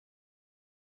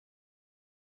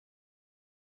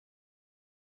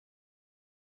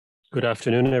Good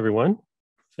afternoon, everyone.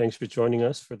 Thanks for joining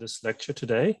us for this lecture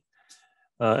today.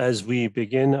 As we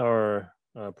begin our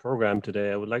program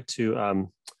today, I would like to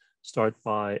start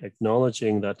by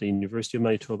acknowledging that the University of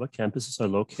Manitoba campuses are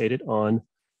located on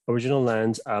original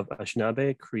lands of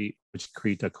Anishinaabe, Cree,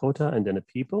 Dakota, and Dene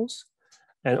peoples,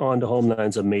 and on the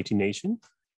homelands of Métis Nation.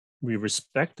 We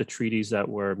respect the treaties that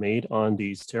were made on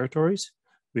these territories.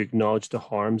 We acknowledge the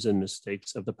harms and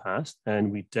mistakes of the past,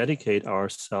 and we dedicate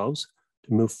ourselves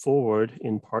to move forward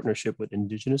in partnership with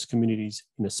Indigenous communities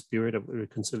in a spirit of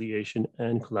reconciliation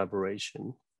and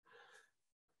collaboration.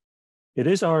 It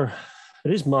is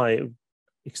my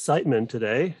excitement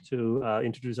today to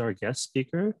introduce our guest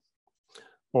speaker,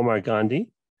 Omar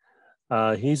Gandhi.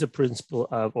 He's a principal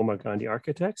of Omar Gandhi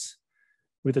Architects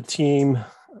with a team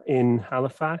in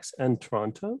Halifax and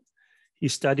Toronto. He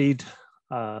studied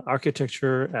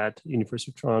architecture at the University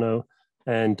of Toronto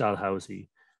and Dalhousie,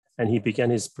 and he began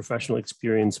his professional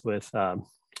experience with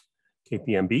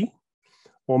KPMB.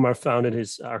 Omar founded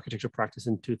his architecture practice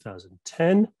in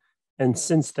 2010, and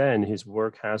since then, his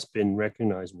work has been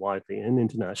recognized widely and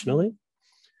internationally.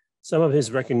 Some of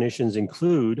his recognitions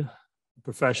include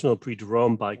Professional Prix de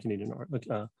Rome by Canadian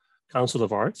Council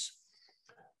of Arts,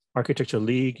 Architecture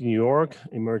League New York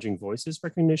Emerging Voices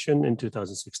recognition in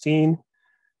 2016,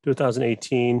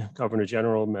 2018 Governor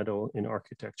General Medal in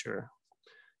Architecture.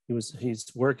 His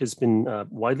work has been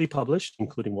widely published,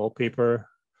 including Wallpaper,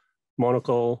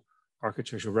 Monocle,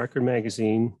 Architectural Record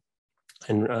Magazine.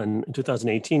 And in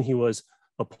 2018, he was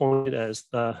appointed as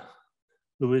the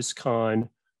Louis Kahn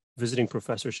Visiting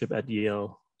Professorship at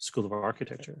Yale School of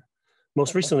Architecture.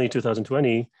 Most recently,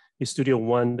 2020, his studio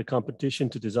won the competition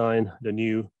to design the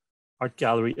new Art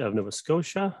Gallery of Nova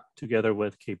Scotia, together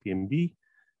with KPMB.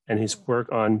 And his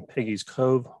work on Peggy's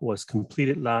Cove was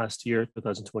completed last year,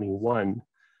 2021.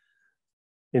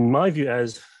 In my view,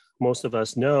 as most of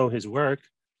us know, his work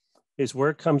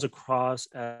comes across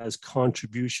as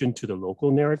contribution to the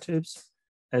local narratives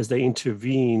as they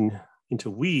interweave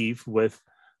with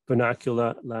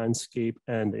vernacular landscape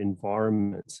and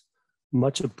environments.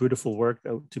 Much of beautiful work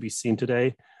to be seen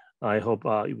today. I hope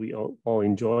we all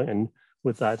enjoy. And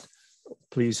with that,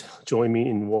 please join me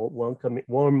in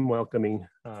warm welcoming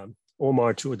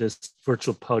Omar to this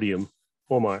virtual podium.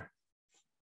 Omar.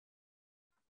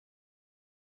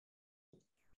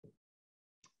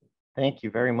 Thank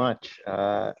you very much.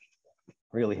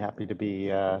 Really happy to be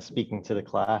speaking to the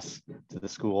class, to the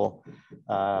school.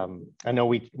 I know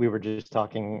we were just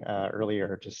talking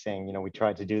earlier, just saying, you know, we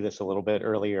tried to do this a little bit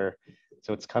earlier,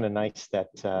 so it's kind of nice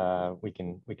that we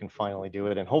can finally do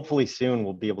it, and hopefully soon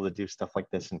we'll be able to do stuff like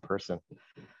this in person.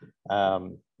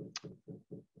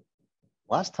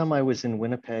 Last time I was in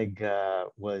Winnipeg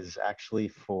was actually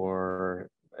for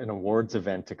an awards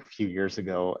event a few years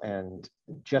ago, and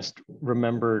just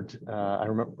remembered, I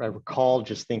recall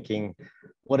just thinking,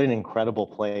 what an incredible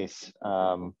place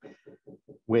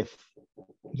with,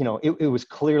 you know, it was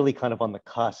clearly kind of on the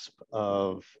cusp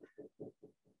of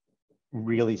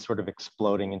really sort of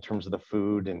exploding in terms of the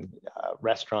food and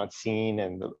restaurant scene.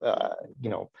 And, you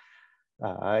know,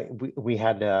 we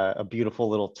had a beautiful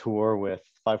little tour with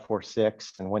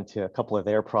 546 and went to a couple of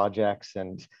their projects.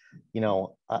 And, you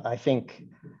know, I think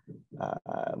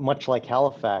much like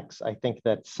Halifax, I think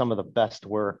that some of the best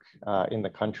work in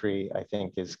the country, I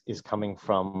think, is coming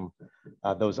from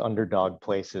those underdog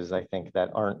places, I think, that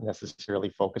aren't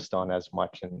necessarily focused on as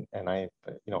much. And I,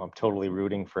 you know, I'm totally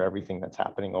rooting for everything that's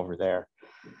happening over there.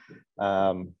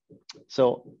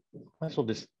 So might as well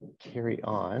just carry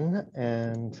on.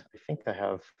 And I think I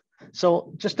have,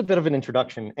 so just a bit of an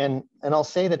introduction. And I'll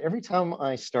say that every time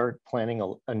I start planning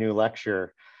a new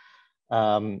lecture,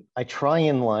 I try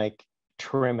and like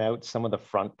trim out some of the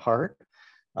front part.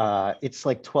 It's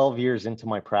like 12 years into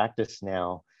my practice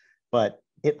now, but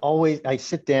it always, I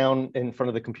sit down in front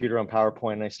of the computer on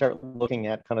PowerPoint and I start looking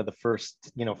at kind of the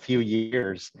first, you know, few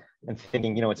years and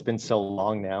thinking, you know, it's been so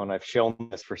long now and I've shown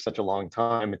this for such a long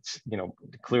time. It's, you know,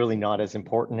 clearly not as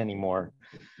important anymore.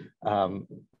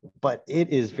 But it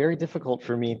is very difficult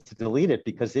for me to delete it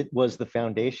because it was the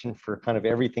foundation for kind of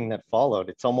everything that followed.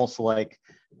 It's almost like,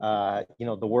 you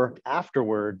know, the work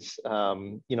afterwards,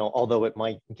 you know, although it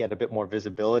might get a bit more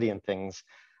visibility and things,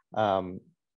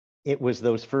 it was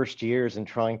those first years and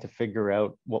trying to figure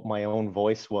out what my own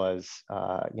voice was,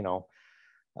 you know,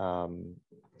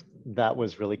 that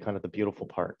was really kind of the beautiful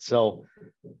part. So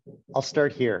I'll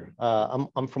start here.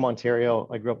 I'm from Ontario.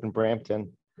 I grew up in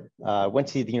Brampton. Went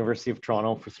to the University of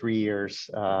Toronto for 3 years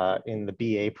in the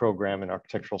BA program in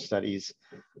architectural studies,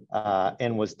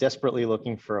 and was desperately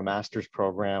looking for a master's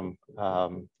program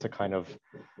to kind of,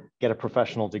 get a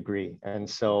professional degree. And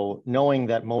so knowing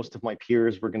that most of my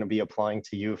peers were going to be applying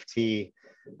to U of T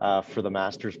for the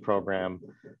master's program,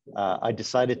 I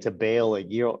decided to bail a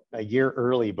year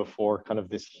early before kind of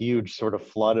this huge sort of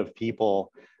flood of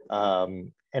people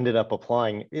ended up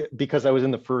applying. Because I was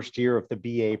in the first year of the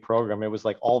BA program. It was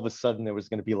like all of a sudden there was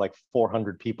going to be like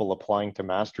 400 people applying to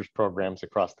master's programs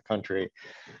across the country.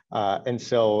 And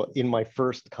so in my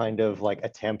first kind of like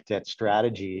attempt at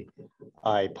strategy,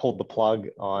 I pulled the plug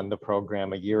on the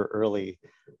program a year early,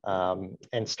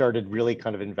 and started really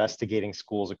kind of investigating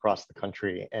schools across the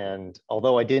country. And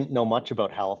although I didn't know much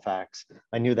about Halifax,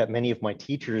 I knew that many of my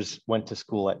teachers went to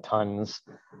school at Tons,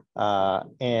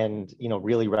 and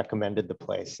really recommended the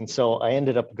place. And so I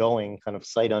ended up going kind of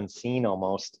sight unseen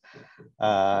almost,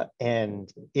 and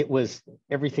it was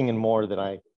everything and more that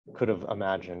I could have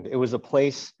imagined. It was a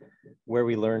place where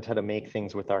we learned how to make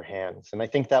things with our hands. And I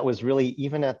think that was really,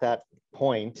 even at that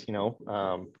point,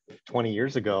 20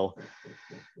 years ago,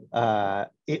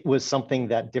 it was something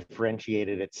that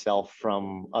differentiated itself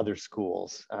from other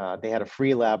schools. They had a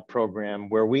free lab program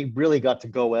where we really got to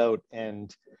go out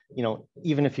and,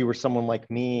 even if you were someone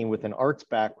like me with an arts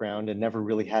background and never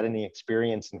really had any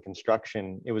experience in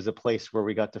construction, it was a place where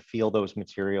we got to feel those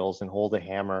materials and hold a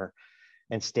hammer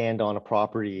and stand on a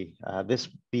property, this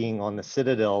being on the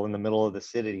Citadel in the middle of the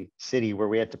city where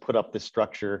we had to put up this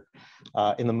structure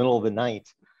in the middle of the night,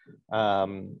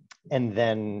 and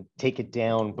then take it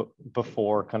down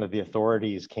before kind of the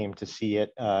authorities came to see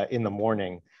it in the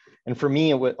morning. And for me,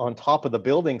 it was on top of the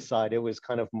building side, it was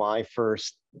kind of my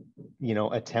first,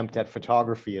 attempt at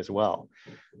photography as well.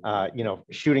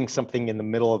 Shooting something in the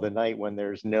middle of the night when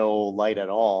there's no light at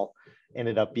all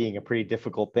ended up being a pretty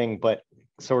difficult thing, but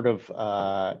sort of,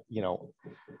 a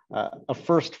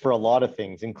first for a lot of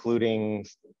things, including,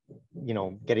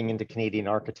 getting into Canadian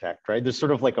Architect, right? There's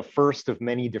sort of like a first of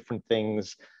many different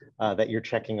things that you're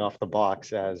checking off the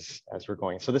box as we're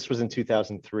going. So this was in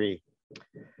 2003.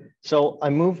 So I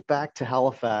moved back to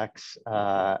Halifax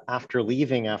after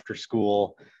leaving after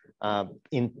school.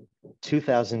 In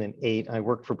 2008, I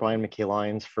worked for Brian McKay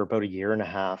Lyons for about a year and a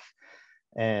half.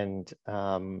 And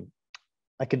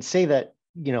I could say that,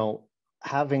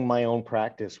 having my own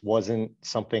practice wasn't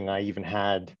something I even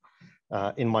had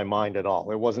in my mind at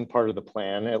all. It wasn't part of the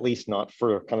plan, at least not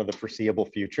for kind of the foreseeable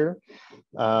future.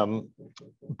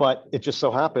 But it just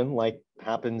so happened, like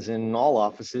happens in all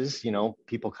offices,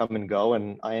 people come and go,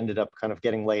 and I ended up kind of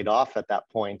getting laid off at that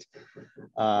point,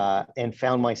 and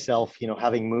found myself,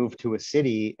 having moved to a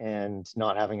city and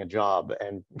not having a job.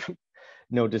 And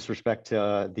no disrespect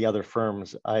to the other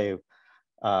firms, I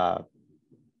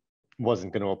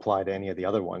wasn't going to apply to any of the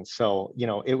other ones. So,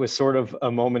 it was sort of a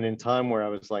moment in time where I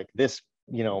was like this,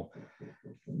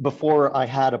 before I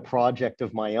had a project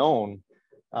of my own,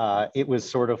 it was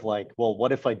sort of like, well,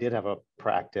 what if I did have a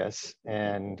practice,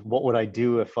 and what would I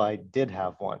do if I did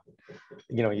have one?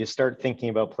 You start thinking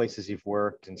about places you've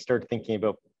worked and start thinking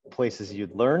about places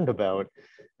you'd learned about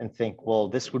and think, well,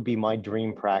 this would be my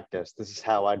dream practice. This is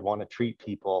how I'd want to treat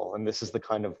people. And this is the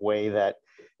kind of way that,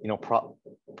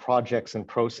 projects and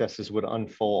processes would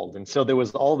unfold. And so there was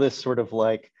all this sort of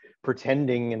like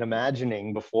pretending and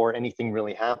imagining before anything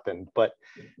really happened. But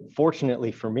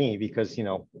fortunately for me, because,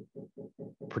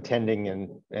 pretending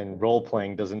and role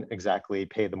playing doesn't exactly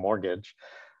pay the mortgage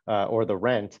or the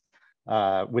rent,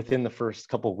 within the first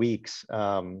couple of weeks,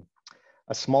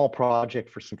 a small project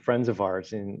for some friends of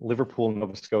ours in Liverpool,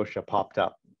 Nova Scotia popped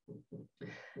up.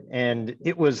 And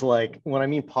it was like, when I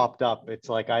mean popped up, it's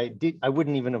like I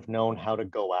wouldn't even have known how to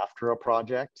go after a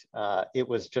project. It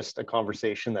was just a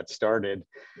conversation that started,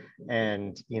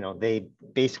 and they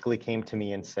basically came to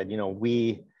me and said,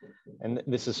 and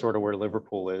this is sort of where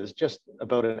Liverpool is, just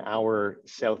about an hour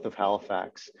south of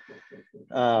Halifax.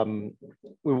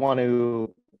 We want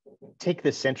to take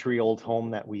this century-old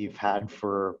home that we've had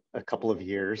for a couple of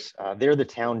years. They're the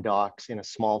town docks in a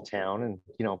small town, and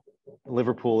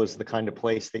Liverpool is the kind of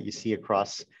place that you see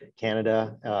across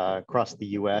Canada, across the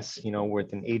US,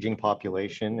 with an aging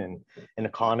population and an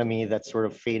economy that's sort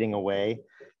of fading away,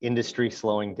 industry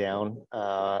slowing down,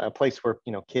 a place where,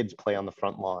 kids play on the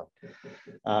front lawn.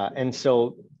 And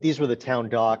so these were the town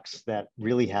docks that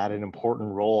really had an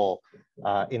important role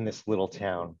in this little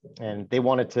town. And they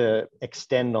wanted to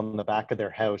extend on the back of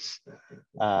their house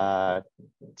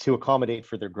to accommodate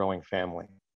for their growing family.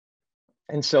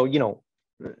 And so,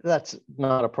 that's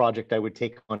not a project I would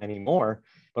take on anymore,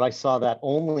 but I saw that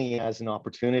only as an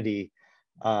opportunity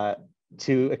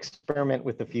to experiment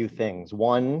with a few things.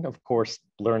 One, of course,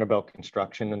 learn about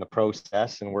construction and the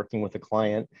process and working with a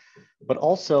client, but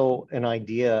also an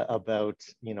idea about,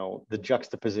 the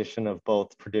juxtaposition of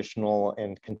both traditional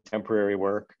and contemporary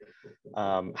work,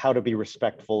 how to be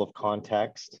respectful of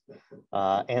context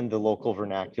and the local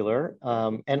vernacular,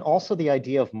 and also the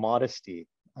idea of modesty.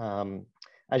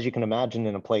 As you can imagine,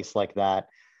 in a place like that,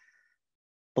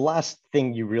 the last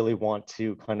thing you really want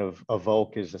to kind of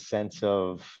evoke is a sense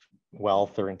of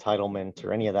wealth or entitlement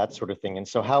or any of that sort of thing. And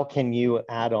so how can you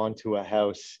add on to a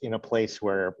house in a place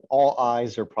where all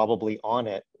eyes are probably on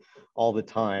it all the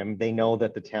time? They know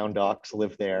that the town docs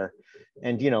live there,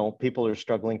 and people are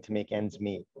struggling to make ends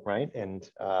meet, right? And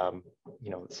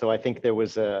so I think there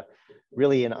was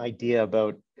really an idea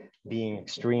about being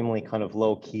extremely kind of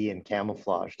low key and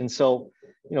camouflaged. And so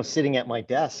sitting at my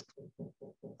desk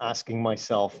asking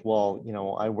myself, well,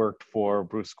 I worked for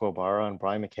Bruce Squabara and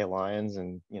Brian McKay Lyons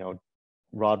and,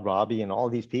 Rod Robbie and all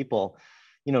these people,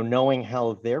 knowing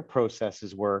how their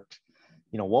processes worked,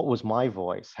 what was my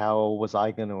voice? How was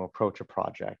I going to approach a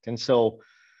project? And so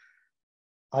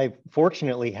I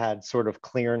fortunately had sort of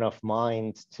clear enough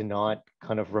mind to not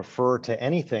kind of refer to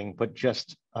anything, but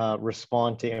just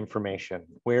respond to information.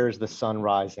 Where's the sun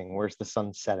rising? Where's the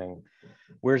sun setting?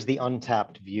 Where's the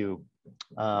untapped view?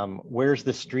 Where's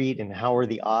the street, and how are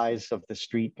the eyes of the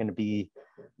street going to be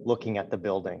looking at the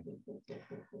building?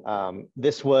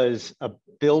 This was a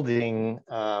building,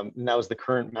 and that was the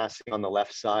current massing on the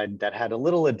left side, that had a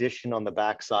little addition on the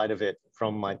back side of it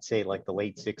from, I'd say, like the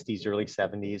late 60s, early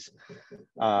 70s.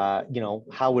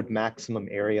 How would maximum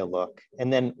area look?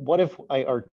 And then what if I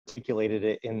articulated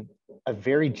it in a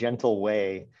very gentle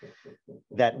way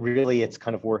that really it's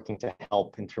kind of working to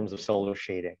help in terms of solar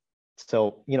shading?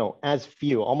 So, as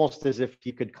few, almost as if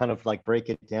you could kind of like break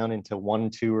it down into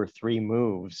 1, 2, or 3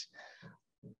 moves,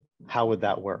 how would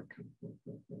that work?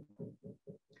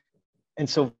 And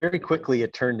so very quickly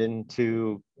it turned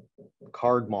into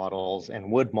card models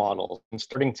and wood models, and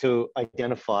starting to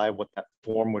identify what that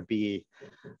form would be,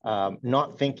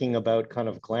 not thinking about kind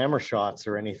of glamour shots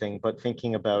or anything, but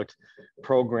thinking about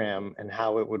program and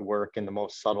how it would work in the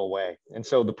most subtle way. And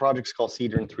so the project's called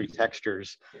Cedar in 3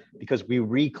 Textures because we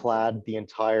reclad the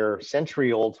entire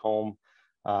century-old home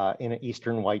in an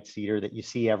Eastern white cedar that you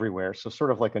see everywhere. So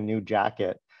sort of like a new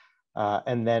jacket.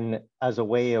 And then as a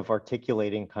way of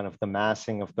articulating kind of the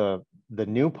massing of the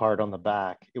new part on the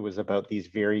back, it was about these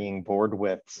varying board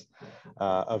widths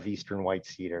of Eastern white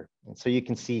cedar. And so you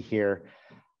can see here,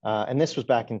 and this was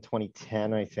back in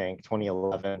 2010, I think,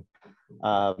 2011.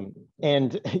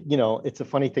 And, it's a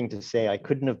funny thing to say, I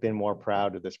couldn't have been more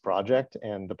proud of this project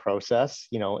and the process.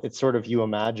 It's sort of, you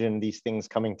imagine these things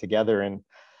coming together, and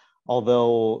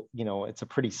although, it's a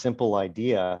pretty simple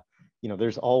idea,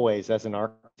 there's always, as an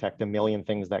architect, a million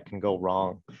things that can go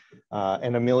wrong,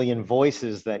 and a million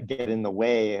voices that get in the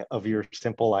way of your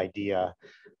simple idea.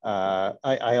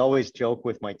 I always joke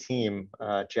with my team,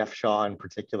 Jeff Shaw in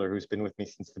particular, who's been with me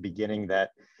since the beginning,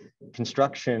 that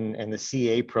construction and the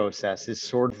CA process is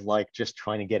sort of like just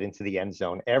trying to get into the end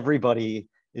zone. Everybody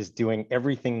is doing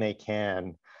everything they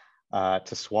can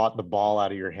to swat the ball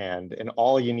out of your hand, and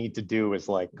all you need to do is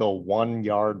like go 1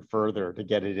 yard further to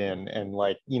get it in, and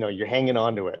you're hanging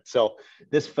on to it. So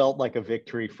this felt like a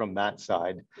victory from that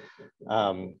side.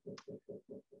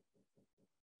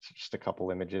 Just a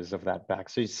couple images of that back,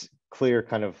 so it's clear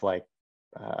kind of like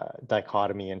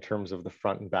dichotomy in terms of the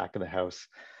front and back of the house.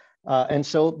 And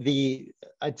so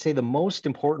I'd say the most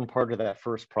important part of that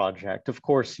first project, of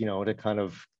course, to kind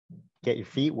of get your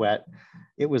feet wet,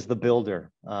 it was the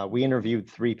builder. We interviewed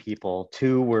 3 people.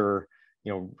 2 were,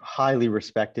 highly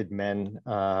respected men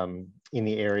in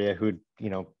the area who,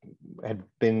 had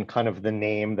been kind of the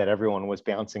name that everyone was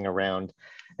bouncing around.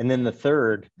 And then the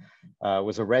third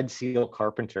was a Red Seal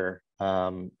carpenter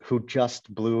who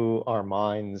just blew our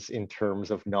minds in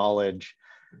terms of knowledge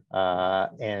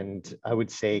and I would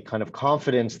say kind of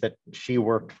confidence that she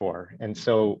worked for. And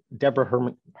so Deborah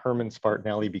Herman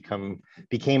Spartanelli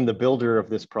became the builder of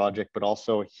this project, but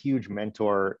also a huge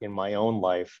mentor in my own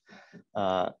life.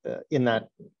 In that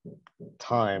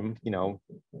time,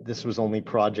 this was only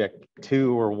project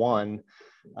 2 or 1,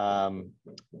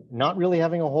 not really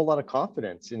having a whole lot of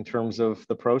confidence in terms of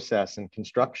the process and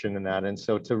construction and that. And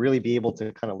so to really be able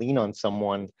to kind of lean on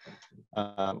someone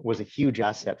was a huge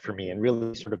asset for me, and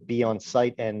really sort of be on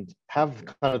site and have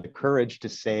kind of the courage to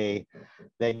say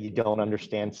that you don't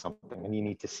understand something and you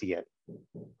need to see it.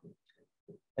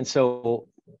 And so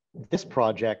this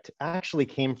project actually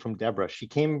came from Deborah. She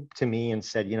came to me and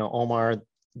said, Omar,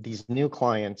 these new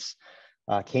clients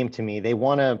came to me. They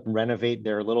want to renovate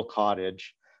their little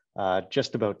cottage.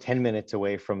 just about 10 minutes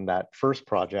away from that first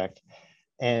project.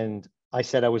 And I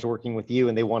said I was working with you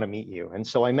and they want to meet you. And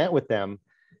so I met with them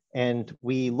and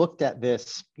we looked at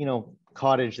this,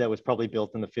 cottage that was probably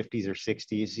built in the 50s or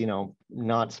 60s,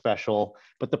 not special,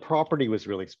 but the property was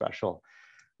really special.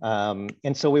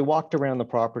 And so we walked around the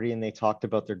property and they talked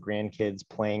about their grandkids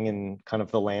playing in kind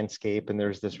of the landscape. And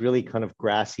there's this really kind of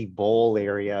grassy bowl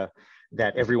area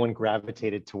that everyone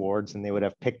gravitated towards and they would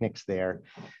have picnics there.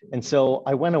 And so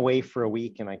I went away for a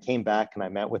week and I came back and I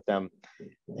met with them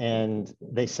and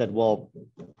they said, well,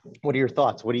 what are your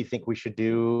thoughts? What do you think we should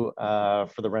do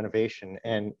for the renovation?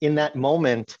 And in that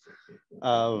moment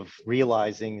of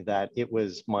realizing that it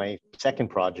was my second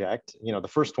project, the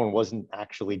first one wasn't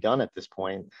actually done at this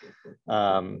point,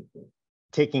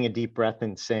 taking a deep breath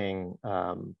and saying,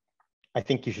 I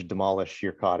think you should demolish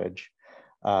your cottage.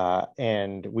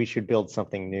 And we should build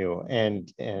something new,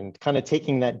 and kind of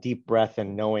taking that deep breath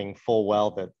and knowing full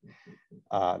well that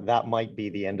that might be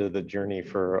the end of the journey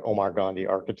for Omar Gandhi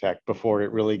Architect before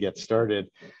it really gets started.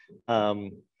 I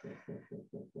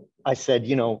said,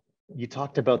 you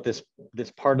talked about this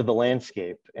part of the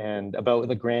landscape and about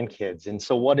the grandkids. And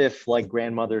so what if, like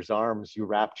grandmother's arms, you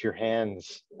wrapped your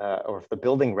hands, or if the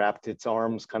building wrapped its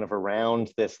arms kind of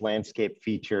around this landscape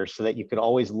feature so that you could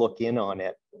always look in on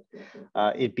it?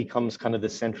 It becomes kind of the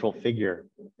central figure.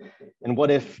 And what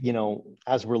if,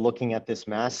 as we're looking at this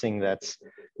massing that's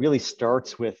really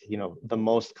starts with, the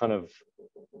most kind of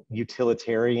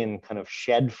utilitarian kind of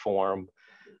shed form,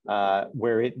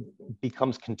 where it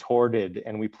becomes contorted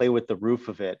and we play with the roof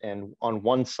of it. And on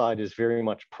one side is very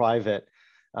much private,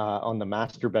 on the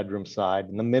master bedroom side.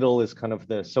 In the middle is kind of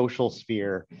the social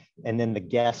sphere. And then the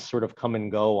guests sort of come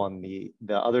and go on the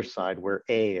other side where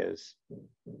A is.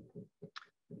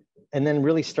 And then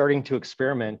really starting to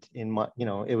experiment in my,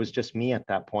 it was just me at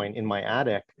that point in my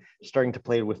attic, starting to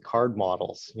play with card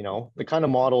models, the kind of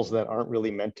models that aren't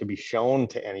really meant to be shown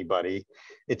to anybody.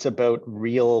 It's about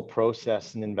real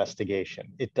process and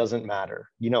investigation. It doesn't matter.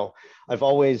 I've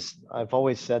always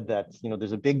said that,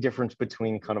 there's a big difference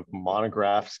between kind of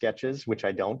monograph sketches, which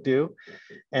I don't do,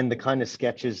 and the kind of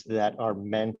sketches that are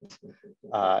meant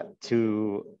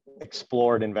to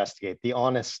explore and investigate, the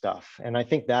honest stuff. And I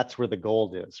think that's where the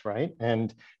gold is, right?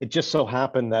 And it just so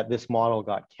happened that this model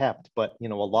got kept, but a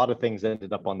lot of things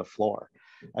ended up on the floor,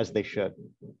 as they should.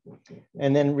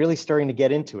 And then really starting to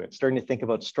get into it, starting to think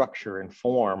about structure and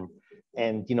form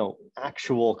and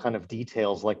actual kind of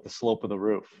details like the slope of the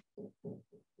roof.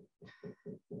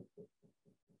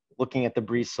 Looking at the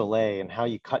brise soleil and how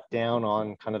you cut down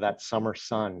on kind of that summer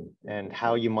sun and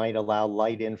how you might allow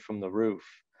light in from the roof.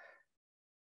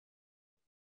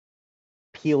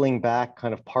 Peeling back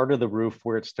kind of part of the roof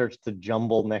where it starts to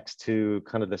jumble next to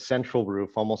kind of the central roof,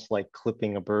 almost like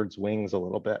clipping a bird's wings a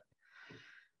little bit.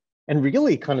 And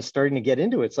really kind of starting to get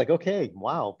into it. It's like, okay,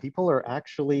 wow, people are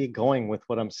actually going with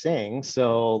what I'm saying.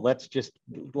 So let's just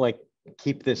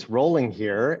keep this rolling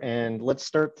here and let's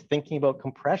start thinking about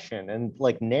compression and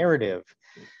narrative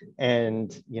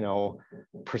and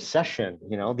procession,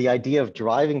 the idea of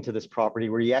driving to this property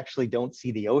where you actually don't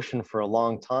see the ocean for a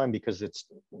long time because it's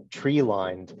tree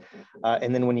lined,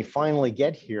 and then when you finally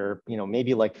get here,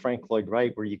 maybe like Frank Lloyd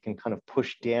Wright, where you can kind of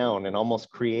push down and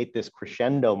almost create this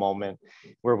crescendo moment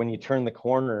where when you turn the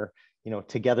corner,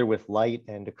 together with light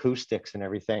and acoustics and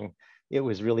everything, it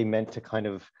was really meant to kind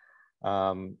of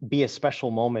be a special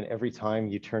moment every time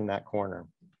you turn that corner.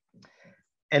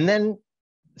 And then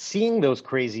seeing those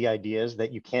crazy ideas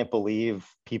that you can't believe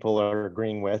people are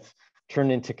agreeing with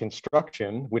turn into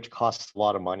construction, which costs a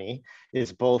lot of money,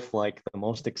 is both like the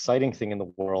most exciting thing in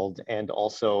the world and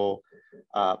also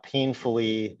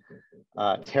painfully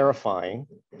terrifying,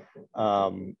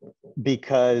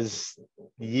 because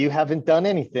you haven't done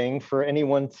anything for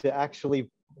anyone to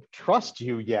actually trust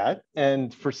you yet,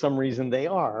 and for some reason they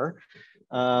are.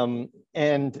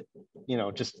 And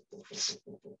just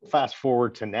fast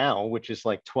forward to now, which is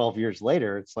like 12 years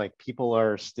later, it's like people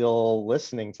are still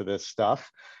listening to this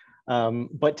stuff.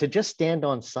 But to just stand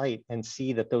on site and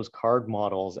see that those card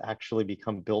models actually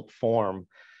become built form,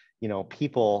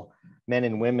 people, men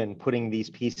and women putting these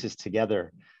pieces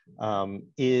together,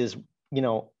 is,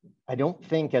 I don't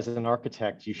think as an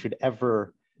architect you should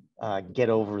ever get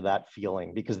over that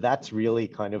feeling, because that's really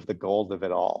kind of the gold of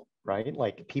it all, right?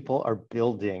 Like people are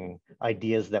building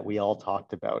ideas that we all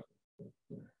talked about.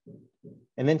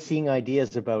 And then seeing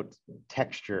ideas about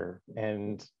texture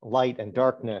and light and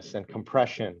darkness and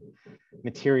compression,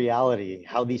 materiality,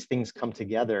 how these things come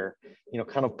together,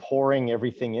 kind of pouring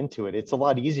everything into it. It's a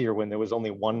lot easier when there was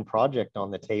only one project on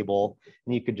the table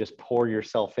and you could just pour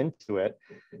yourself into it.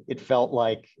 It felt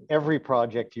like every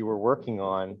project you were working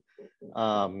on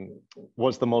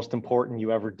was the most important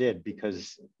you ever did,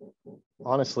 because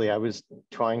honestly, I was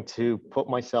trying to put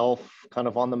myself kind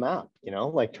of on the map,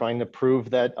 like trying to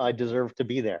prove that I deserve to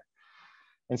be there.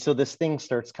 And so this thing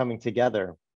starts coming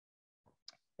together.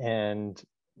 And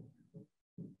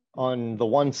on the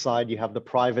one side, you have the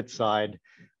private side,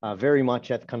 very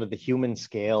much at kind of the human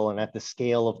scale and at the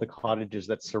scale of the cottages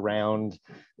that surround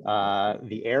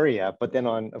the area. But then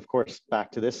of course,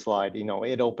 back to this slide,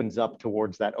 it opens up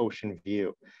towards that ocean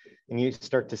view. And you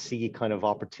start to see kind of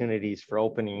opportunities for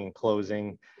opening and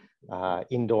closing,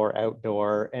 indoor,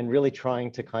 outdoor, and really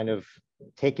trying to kind of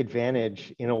take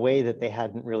advantage in a way that they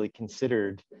hadn't really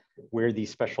considered where these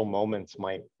special moments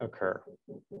might occur.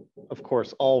 Of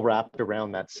course, all wrapped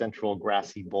around that central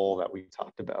grassy bowl that we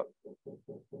talked about.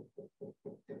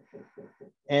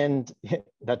 And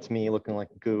that's me looking like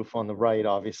a goof on the right,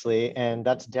 obviously. And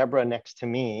that's Deborah next to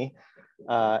me.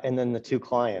 And then the two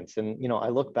clients. And, I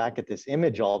look back at this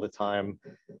image all the time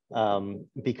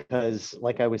because,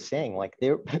 like I was saying, like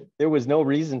there was no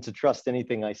reason to trust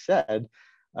anything I said,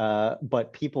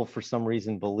 but people for some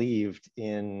reason believed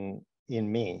in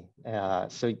me.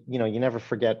 So, you never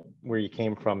forget where you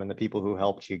came from and the people who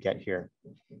helped you get here.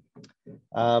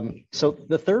 So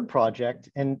the third project,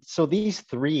 and so these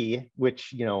three,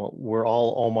 which, were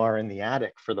all Omar in the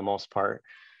attic for the most part,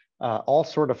 all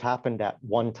sort of happened at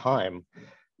one time.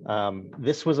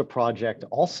 This was a project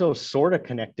also sort of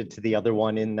connected to the other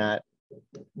one in that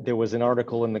there was an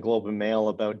article in the Globe and Mail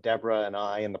about Deborah and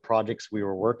I and the projects we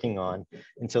were working on.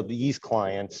 And so these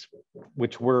clients,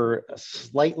 which were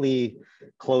slightly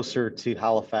closer to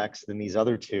Halifax than these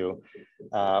other two,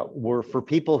 were for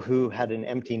people who had an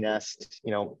empty nest.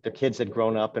 Their kids had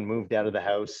grown up and moved out of the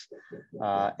house.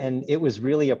 And it was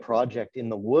really a project in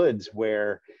the woods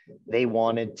where they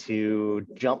wanted to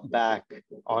jump back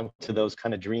onto those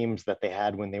kind of dreams that they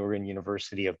had when they were in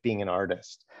university of being an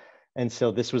artist. And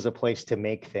so this was a place to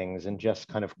make things and just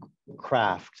kind of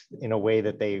craft in a way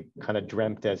that they kind of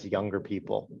dreamt as younger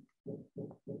people.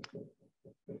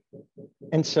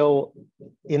 And so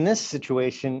in this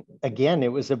situation, again,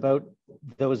 it was about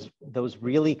those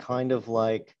really kind of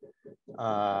like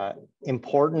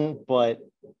important but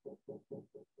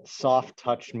soft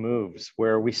touch moves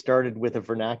where we started with a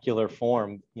vernacular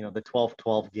form, the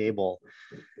 12-12 gable.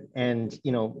 And,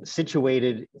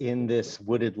 situated in this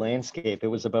wooded landscape, it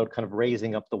was about kind of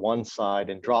raising up the one side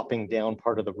and dropping down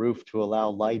part of the roof to allow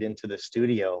light into the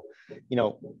studio.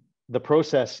 The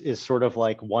process is sort of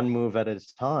like one move at a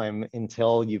time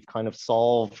until you've kind of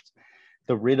solved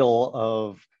the riddle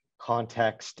of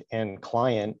context and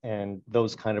client and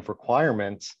those kind of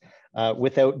requirements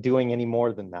without doing any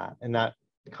more than that. And that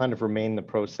kind of remained the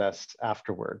process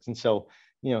afterwards. And so,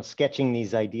 sketching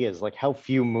these ideas, like how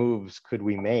few moves could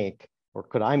we make or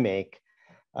could I make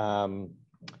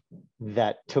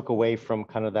that took away from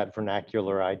kind of that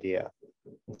vernacular idea.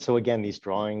 And so again, these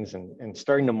drawings and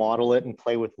starting to model it and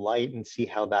play with light and see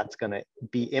how that's going to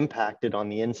be impacted on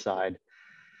the inside.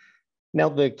 Now,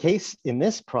 the case in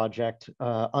this project,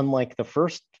 unlike the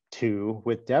first two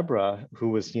with Deborah, who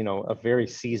was, a very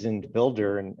seasoned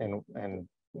builder and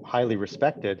highly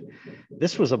respected,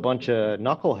 this was a bunch of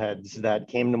knuckleheads that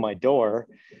came to my door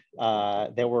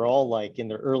that were all like in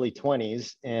their early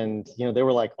 20s. And, they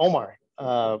were like, Omar,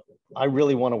 I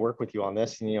really want to work with you on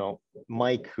this. And,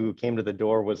 Mike, who came to the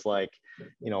door, was like,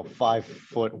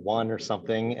 5'1" or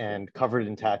something and covered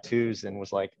in tattoos and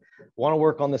was like, want to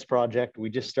work on this project. We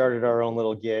just started our own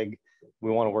little gig.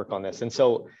 We want to work on this. And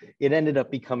so it ended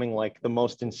up becoming like the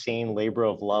most insane labor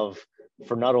of love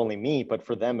for not only me, but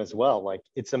for them as well. Like,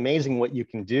 it's amazing what you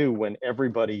can do when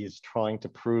everybody is trying to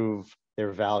prove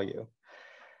their value.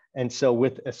 And so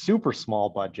with a super small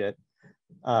budget,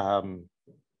 for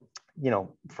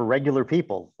regular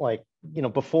people, like,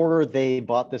 before they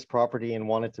bought this property and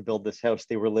wanted to build this house,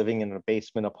 they were living in a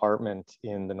basement apartment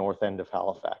in the north end of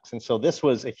Halifax. And so this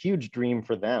was a huge dream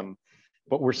for them,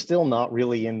 but we're still not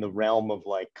really in the realm of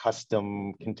like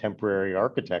custom contemporary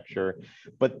architecture,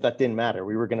 but that didn't matter.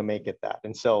 We were going to make it that.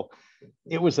 And so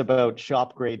it was about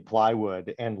shop grade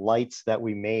plywood and lights that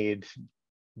we made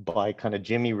by kind of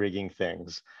jimmy rigging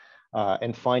things.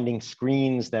 And finding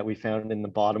screens that we found in the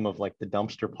bottom of like the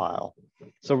dumpster pile.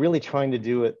 So really trying to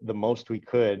do it the most we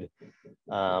could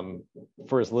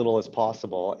for as little as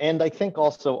possible. And I think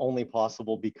also only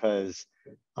possible because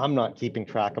I'm not keeping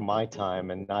track of my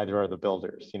time and neither are the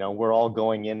builders. We're all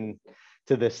going in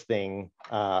to this thing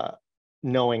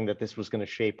knowing that this was going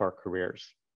to shape our careers.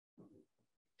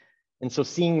 And so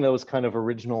seeing those kind of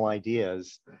original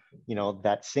ideas,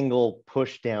 that single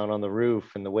push down on the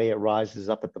roof and the way it rises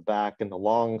up at the back and the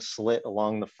long slit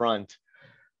along the front,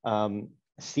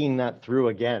 seen that through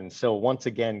again. So once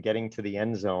again, getting to the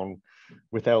end zone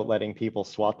without letting people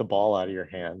swat the ball out of your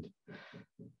hand.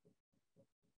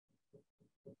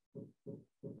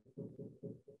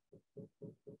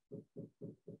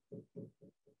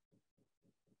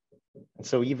 And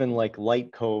so even like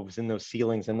light coves in those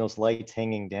ceilings and those lights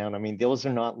hanging down, I mean, those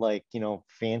are not like, you know,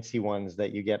 fancy ones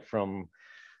that you get from,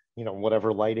 you know,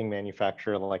 whatever lighting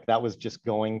manufacturer. Like that was just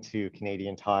going to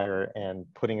Canadian Tire and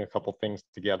putting a couple things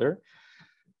together,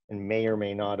 and may or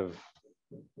may not have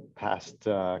passed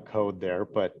code there,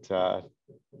 but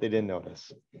they didn't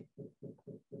notice.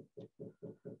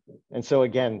 And so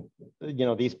again, you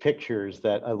know, these pictures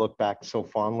that I look back so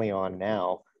fondly on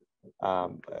now,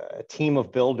 a team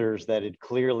of builders that had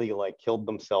clearly like killed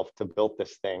themselves to build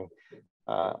this thing,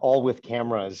 all with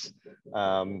cameras,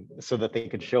 so that they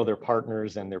could show their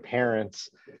partners and their parents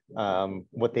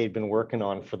what they'd been working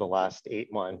on for the last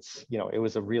 8 months. You know, it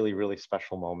was a really, really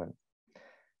special moment.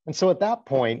 And so at that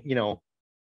point, you know,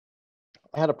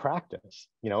 I had a practice.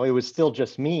 You know, it was still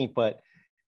just me, but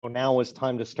now was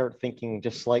time to start thinking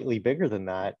just slightly bigger than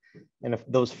that. And if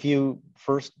those few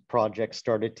first projects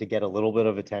started to get a little bit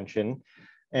of attention,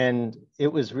 and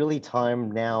it was really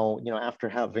time now, you know, after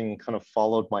having kind of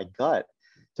followed my gut,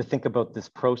 to think about this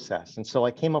process. And so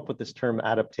I came up with this term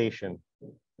adaptation.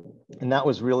 And that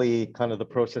was really kind of the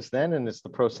process then, and it's the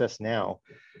process now.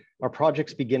 Our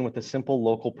projects begin with a simple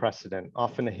local precedent,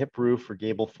 often a hip roof or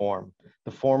gable form.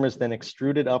 The form is then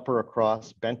extruded up or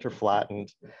across, bent or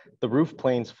flattened, the roof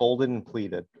planes folded and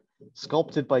pleated.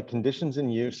 Sculpted by conditions in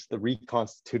use, the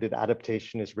reconstituted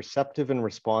adaptation is receptive and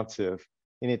responsive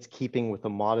in its keeping with a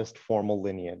modest formal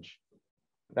lineage.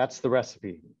 That's the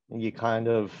recipe. You kind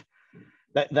of,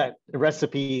 that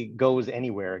recipe goes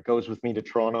anywhere. It goes with me to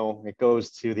Toronto, it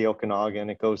goes to the Okanagan,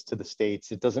 it goes to the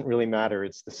States. It doesn't really matter.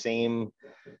 It's the same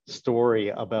story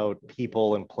about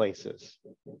people and places.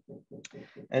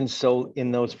 And so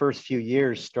in those first few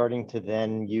years, starting to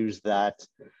then use that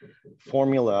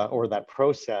formula or that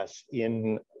process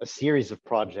in a series of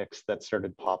projects that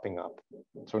started popping up.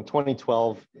 So in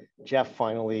 2012, Jeff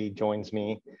finally joins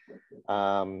me.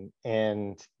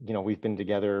 And, you know, we've been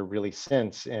together really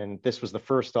since. And this was the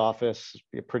first office,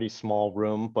 a pretty small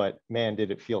room, but man,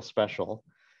 did it feel special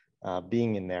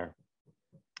being in there.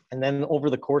 And then over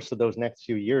the course of those next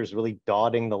few years, really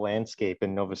dotting the landscape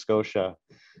in Nova Scotia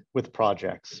with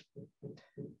projects.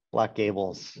 Black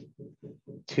gables,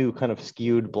 2 kind of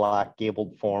skewed black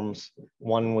gabled forms.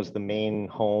 One was the main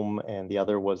home and the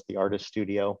other was the artist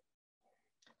studio.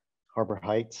 Harbor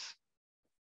Heights.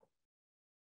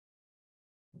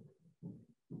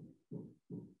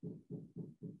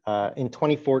 In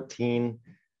 2014,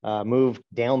 moved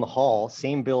down the hall,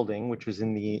 same building, which was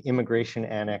in the immigration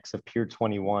annex of Pier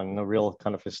 21, a real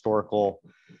kind of historical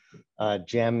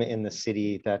gem in the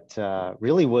city that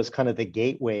really was kind of the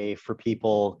gateway for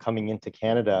people coming into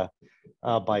Canada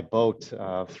by boat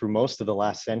through most of the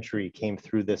last century, came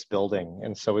through this building.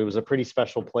 And so it was a pretty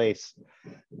special place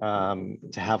to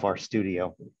have our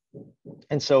studio.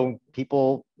 And so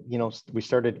people, you know, we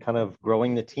started kind of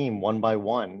growing the team one by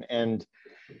one. And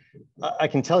I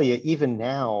can tell you, even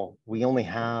now, we only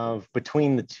have,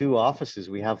 between the 2 offices,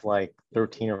 we have like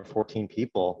 13 or 14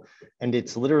 people. And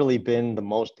it's literally been the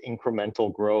most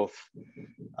incremental growth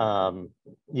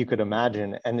you could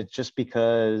imagine. And it's just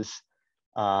because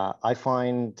I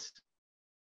find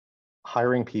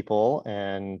hiring people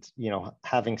and, you know,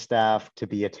 having staff to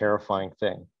be a terrifying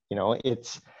thing. You know,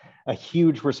 it's a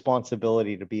huge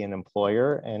responsibility to be an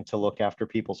employer and to look after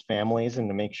people's families and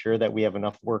to make sure that we have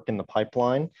enough work in the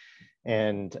pipeline.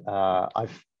 And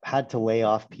I've had to lay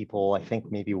off people, I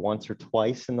think maybe once or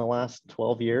twice in the last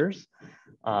 12 years.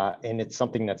 And it's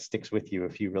something that sticks with you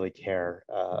if you really care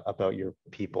about your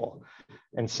people.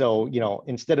 And so, you know,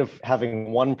 instead of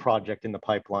having one project in the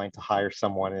pipeline to hire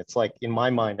someone, it's like, in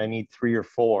my mind, I need 3 or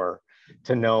 4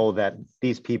 to know that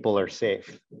these people are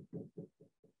safe.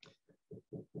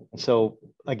 So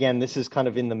again, this is kind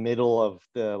of in the middle of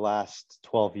the last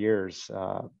 12 years,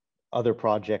 other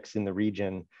projects in the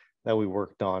region that we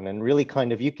worked on. And really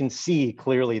kind of, you can see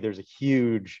clearly there's a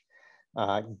huge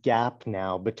gap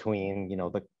now between, you know,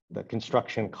 the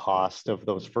construction cost of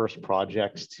those first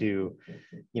projects to,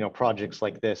 you know, projects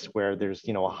like this where there's,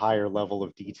 you know, a higher level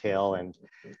of detail and,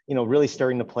 you know, really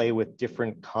starting to play with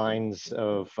different kinds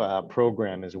of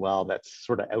program as well that's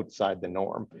sort of outside the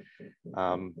norm.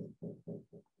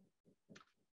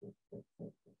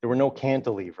 There were no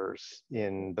cantilevers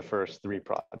in the first 3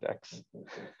 projects.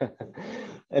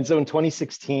 And so in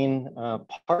 2016,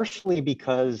 partially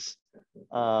because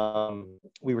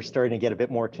we were starting to get a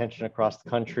bit more attention across the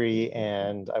country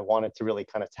and I wanted to really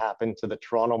kind of tap into the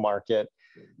Toronto market,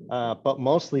 but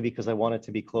mostly because I wanted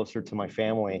to be closer to my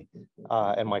family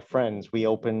and my friends. We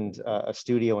opened a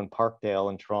studio in Parkdale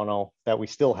in Toronto that we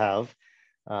still have,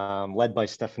 led by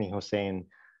Stephanie Hossein.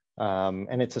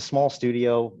 And it's a small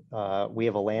studio. We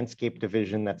have a landscape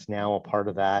division that's now a part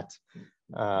of that.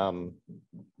 And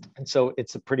so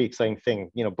it's a pretty exciting thing.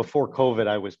 You know, before COVID,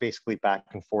 I was basically back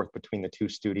and forth between the two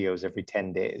studios every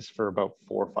 10 days for about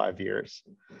 4 or 5 years.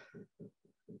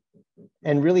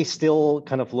 And really still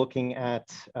kind of looking at,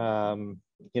 you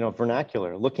know,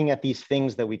 vernacular, looking at these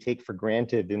things that we take for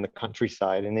granted in the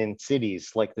countryside and in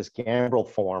cities, like this gambrel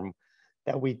form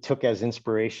that we took as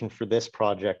inspiration for this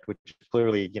project, which is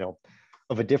clearly, you know,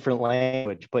 of a different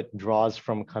language, but draws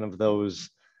from kind of those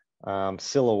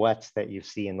silhouettes that you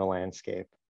see in the landscape.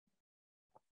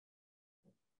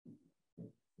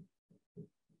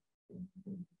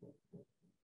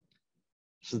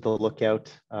 This is the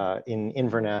lookout in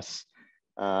Inverness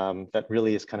that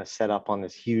really is kind of set up on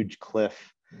this huge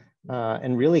cliff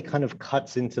and really kind of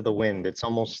cuts into the wind. It's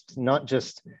almost not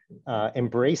just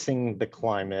embracing the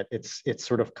climate, it's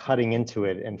sort of cutting into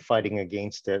it and fighting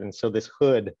against it. And so this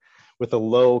hood with a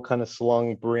low kind of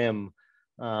slung brim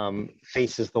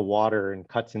faces the water and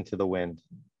cuts into the wind.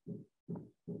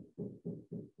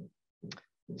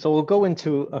 So we'll go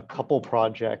into a couple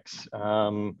projects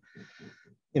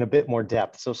in a bit more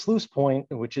depth. So Sluice Point,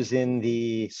 which is in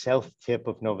the south tip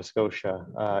of Nova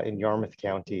Scotia in Yarmouth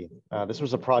County. This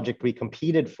was a project we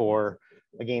competed for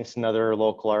against another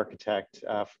local architect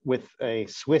with a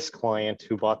Swiss client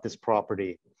who bought this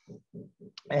property.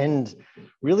 And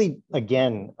really,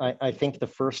 again, I think the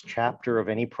first chapter of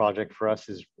any project for us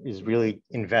is really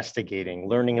investigating,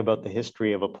 learning about the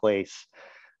history of a place,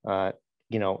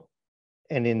 you know,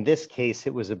 and in this case,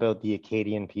 it was about the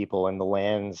Acadian people and the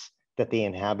lands that they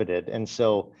inhabited. And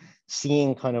so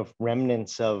seeing kind of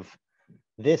remnants of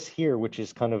this here, which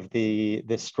is kind of the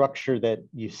structure that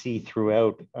you see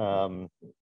throughout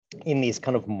in these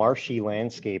kind of marshy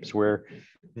landscapes where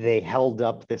they held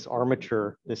up this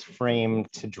armature, this frame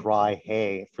to dry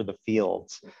hay for the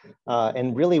fields,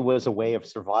 and really was a way of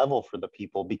survival for the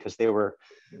people because they were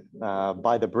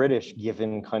by the British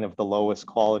given kind of the lowest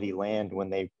quality land when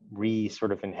they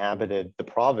sort of inhabited the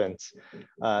province.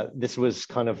 This was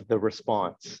kind of the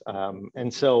response.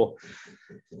 And so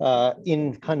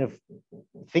in kind of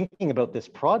thinking about this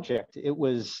project, it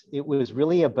was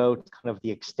really about kind of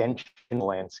the extension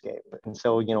landscape. And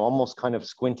so, you know, almost kind of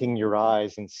squinting your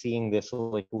eyes and seeing this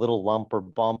like little lump or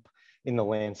bump in the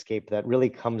landscape that really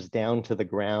comes down to the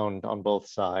ground on both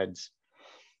sides.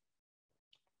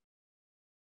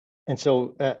 And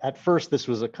so at first, this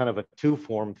was a kind of a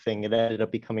two-form thing. It ended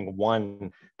up becoming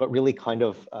one, but really kind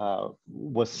of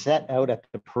was set out at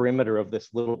the perimeter of this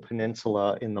little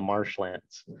peninsula in the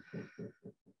marshlands.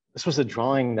 This was a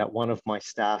drawing that one of my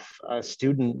staff, a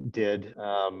student, did.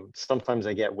 Sometimes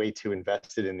I get way too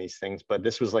invested in these things, but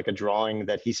this was like a drawing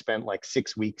that he spent like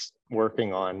 6 weeks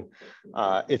working on.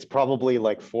 It's probably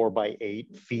like 4 by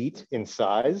 8 feet in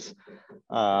size.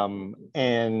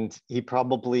 And he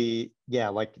probably, yeah,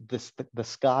 like this, the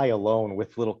sky alone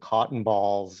with little cotton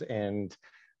balls and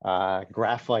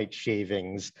graphite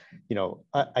shavings, you know,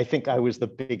 I think I was the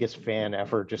biggest fan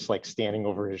ever, just like standing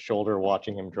over his shoulder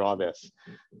watching him draw this.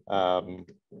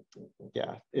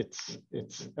 Yeah, it's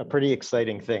a pretty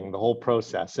exciting thing, the whole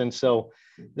process. And so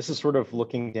this is sort of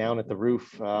looking down at the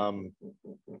roof of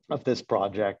this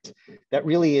project that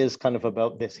really is kind of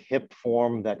about this hip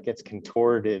form that gets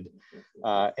contorted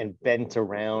and bent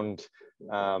around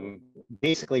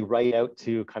basically right out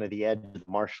to kind of the edge of the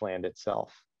marshland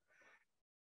itself.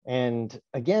 And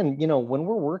again, you know, when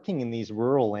we're working in these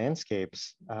rural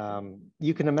landscapes,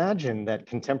 you can imagine that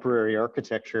contemporary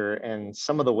architecture and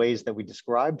some of the ways that we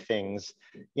describe things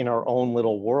in our own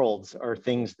little worlds are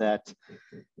things that,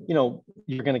 you know,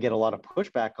 you're going to get a lot of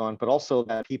pushback on, but also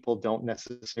that people don't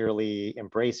necessarily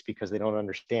embrace because they don't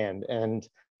understand. And,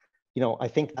 you know, I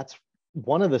think that's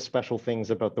one of the special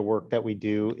things about the work that we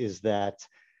do is that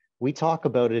we talk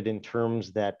about it in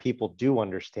terms that people do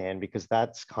understand, because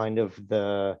that's kind of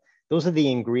those are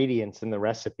the ingredients in the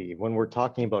recipe. When we're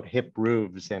talking about hip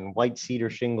roofs and white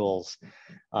cedar shingles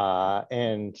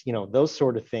and, you know, those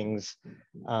sort of things,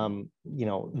 you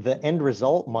know, the end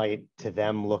result might to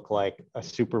them look like a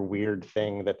super weird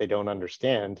thing that they don't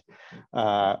understand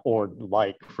or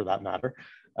like, for that matter.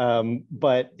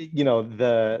 But you know,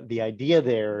 the idea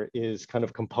there is kind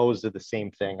of composed of the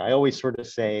same thing. I always sort of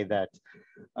say that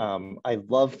I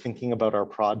love thinking about our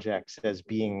projects as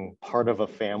being part of a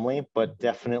family, but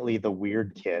definitely the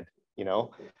weird kid, you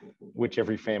know, which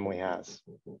every family has.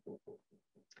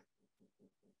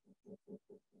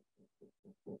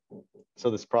 So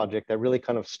this project that really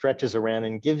kind of stretches around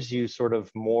and gives you sort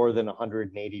of more than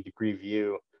 180-degree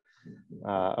view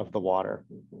of the water.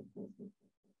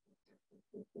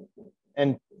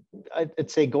 And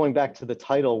I'd say, going back to the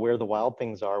title, Where the Wild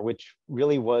Things Are, which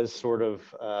really was sort of,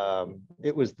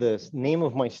 it was the name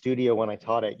of my studio when I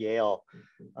taught at Yale.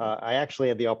 I actually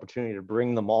had the opportunity to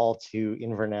bring them all to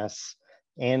Inverness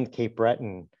and Cape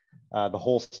Breton, the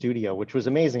whole studio, which was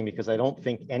amazing because I don't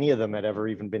think any of them had ever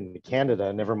even been to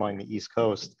Canada, never mind the East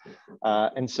Coast.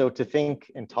 And so to think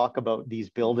and talk about these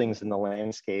buildings in the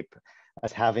landscape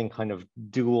as having kind of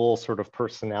dual sort of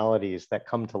personalities that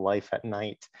come to life at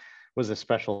night was a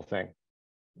special thing.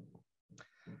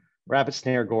 Rabbit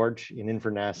Snare Gorge in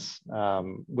Inverness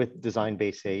with Design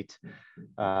Base 8.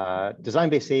 Design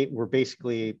Base 8 were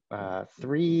basically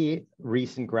 3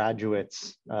 recent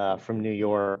graduates from New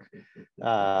York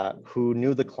who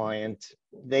knew the client.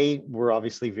 They were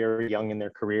obviously very young in their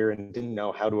career and didn't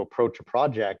know how to approach a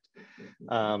project.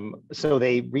 So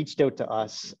they reached out to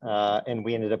us and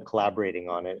we ended up collaborating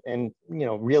on it. And, you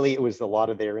know, really it was a lot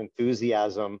of their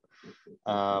enthusiasm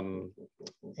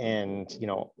and, you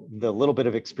know, the little bit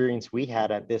of experience we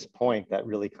had at this point that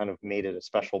really kind of made it a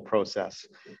special process.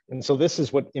 And so this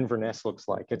is what Inverness looks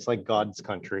like. It's like God's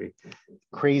country,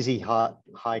 crazy hot,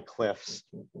 high cliffs.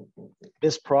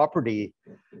 This property,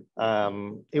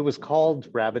 it was called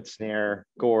Rabbit Snare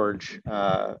Gorge.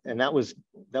 And that was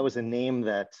a name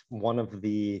that one of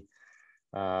the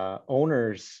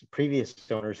previous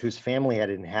owners whose family had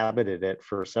inhabited it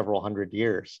for several hundred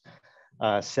years,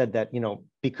 said that, you know,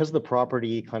 because the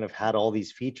property kind of had all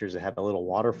these features, it had a little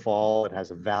waterfall, it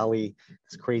has a valley,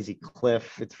 this crazy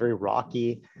cliff, it's very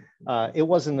rocky. It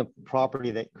wasn't a property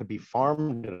that could be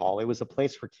farmed at all. It was a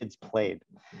place where kids played.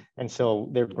 And so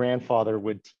their grandfather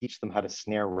would teach them how to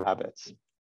snare rabbits.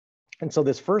 And so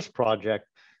this first project,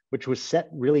 which was set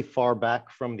really far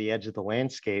back from the edge of the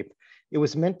landscape, it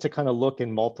was meant to kind of look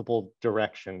in multiple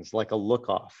directions, like a look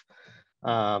off.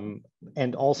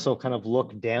 And also kind of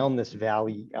look down this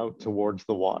valley out towards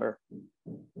the water.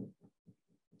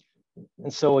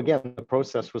 And so again, the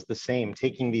process was the same,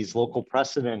 taking these local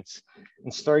precedents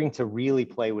and starting to really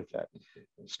play with it,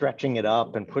 stretching it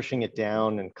up and pushing it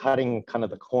down and cutting kind of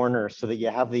the corners so that you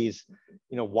have these,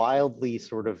 you know, wildly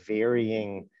sort of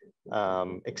varying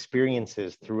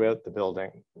experiences throughout the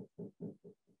building.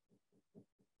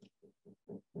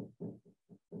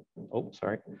 Oh,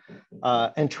 sorry.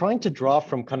 And trying to draw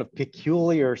from kind of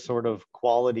peculiar sort of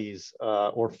qualities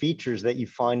or features that you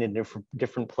find in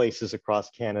different places across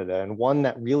Canada. And one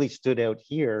that really stood out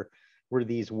here were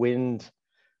these wind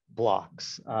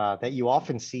blocks that you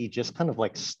often see just kind of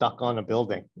like stuck on a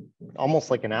building, almost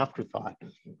like an afterthought.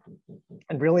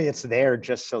 And really it's there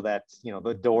just so that, you know,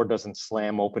 the door doesn't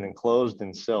slam open and closed.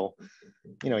 And so,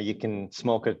 you know, you can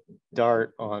smoke a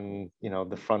dart on, you know,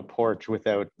 the front porch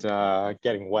without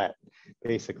getting wet,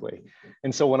 basically.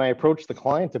 And so when I approached the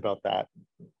client about that,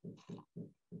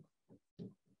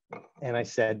 and I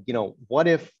said, you know, what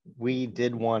if we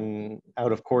did one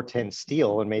out of Corten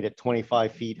steel and made it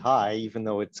 25 feet high, even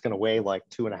though it's going to weigh like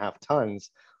 2.5 tons?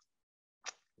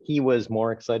 He was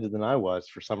more excited than I was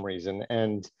for some reason.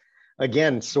 And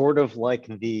again, sort of like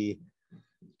the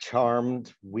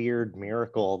charmed, weird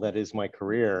miracle that is my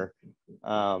career.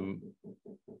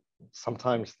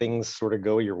 Sometimes things sort of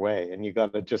go your way and you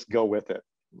got to just go with it.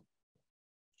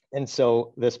 And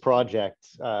so this project,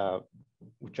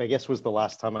 which I guess was the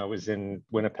last time I was in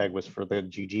Winnipeg, was for the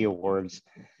GG Awards,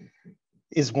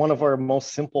 is one of our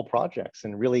most simple projects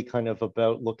and really kind of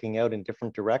about looking out in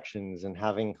different directions and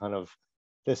having kind of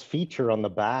this feature on the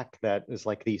back that is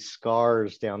like these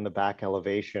scars down the back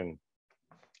elevation.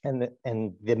 And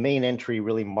the main entry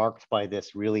really marked by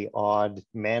this really odd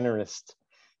mannerist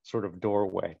sort of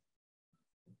doorway.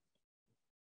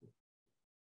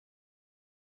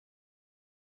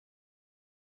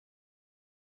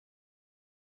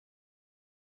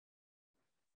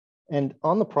 And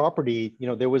on the property, you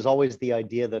know, there was always the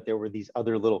idea that there were these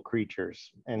other little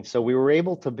creatures. And so we were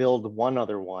able to build one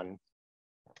other one.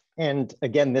 And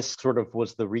again, this sort of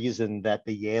was the reason that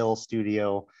the Yale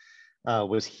studio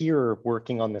was here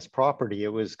working on this property.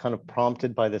 It was kind of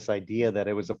prompted by this idea that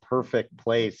it was a perfect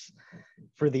place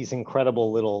for these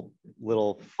incredible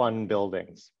little fun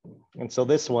buildings. And so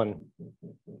this one,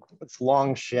 this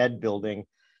long shed building,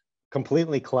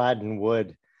 completely clad in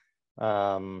wood,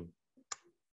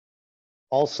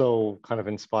 also kind of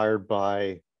inspired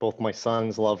by both my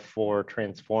son's love for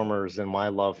Transformers and my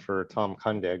love for Tom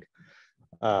Kundig.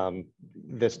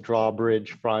 This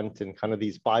drawbridge front and kind of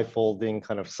these bifolding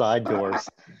kind of side doors.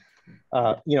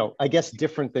 You know, I guess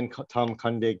different than Tom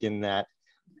Kundig in that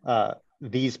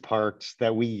these parts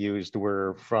that we used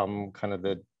were from kind of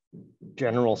the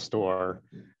general store,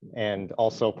 and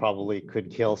also probably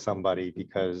could kill somebody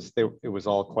because it was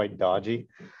all quite dodgy.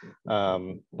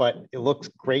 But it looks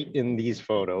great in these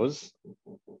photos.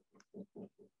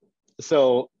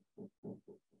 So,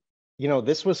 you know,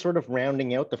 this was sort of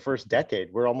rounding out the first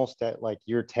decade. We're almost at like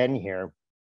year 10 here.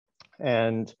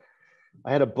 And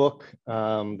I had a book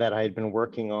that I had been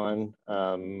working on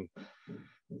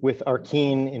with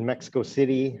Arkeen in Mexico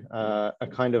City, a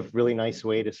kind of really nice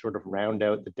way to sort of round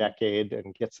out the decade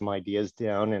and get some ideas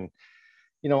down. And,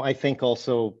 you know, I think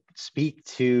also speak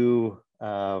to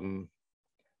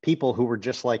people who were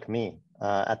just like me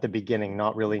at the beginning,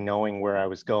 not really knowing where I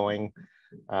was going,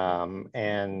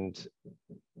 and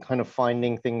kind of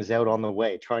finding things out on the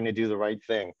way, trying to do the right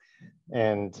thing.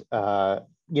 And,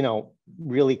 you know,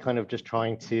 really kind of just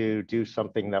trying to do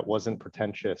something that wasn't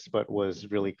pretentious, but was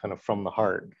really kind of from the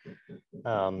heart.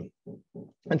 And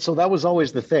so that was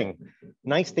always the thing.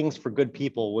 Nice things for good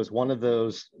people was one of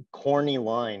those corny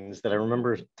lines that I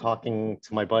remember talking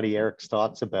to my buddy Eric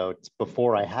Stotts about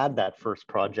before I had that first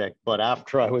project, but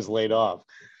after I was laid off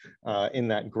in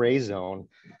that gray zone,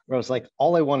 where I was like,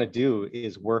 all I want to do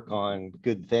is work on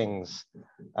good things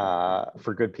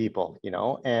for good people, you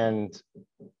know? And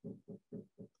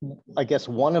I guess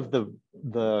one of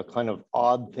the kind of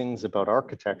odd things about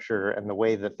architecture and the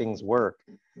way that things work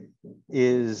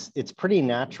is it's pretty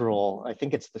natural. I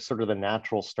think it's the sort of the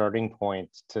natural starting point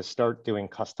to start doing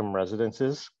custom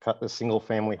residences, the single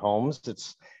family homes.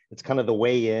 It's kind of the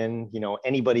way in, you know,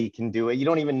 anybody can do it. You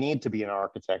don't even need to be an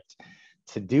architect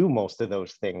to do most of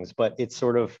those things, but it's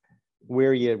sort of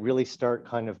where you really start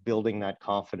kind of building that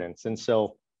confidence. And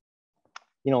so,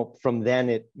 you know, from then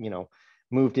it, you know,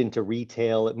 moved into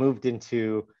retail, it moved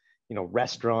into, you know,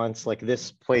 restaurants like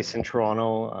this place in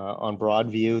Toronto on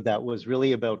Broadview that was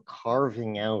really about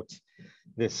carving out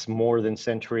this more than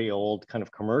century old kind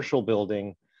of commercial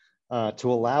building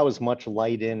to allow as much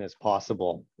light in as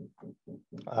possible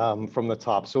from the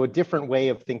top. So a different way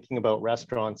of thinking about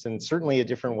restaurants, and certainly a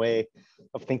different way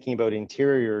of thinking about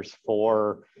interiors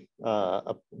for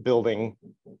a building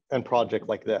and project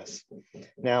like this.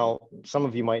 Now, some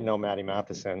of you might know Maddie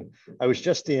Matheson. I was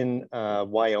just in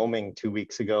Wyoming 2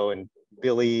 weeks ago, and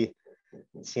Billy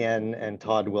Tien and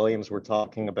Todd Williams were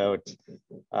talking about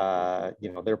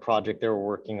you know, their project they were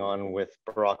working on with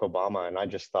Barack Obama. And I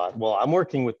just thought, well, I'm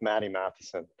working with Maddie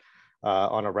Matheson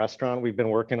on a restaurant. We've been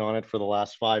working on it for the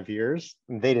last 5 years.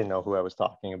 They didn't know who I was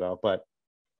talking about, but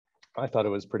I thought it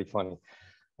was pretty funny,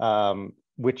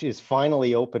 which is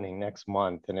finally opening next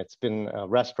month. And it's been a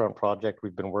restaurant project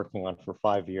we've been working on for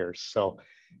 5 years. So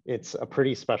it's a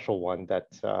pretty special one that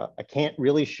I can't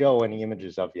really show any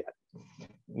images of yet.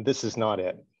 This is not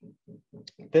it.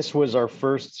 This was our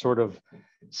first sort of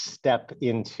step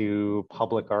into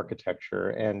public architecture.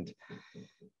 And,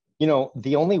 you know,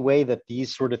 the only way that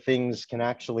these sort of things can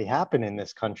actually happen in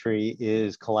this country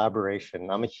is collaboration.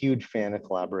 I'm a huge fan of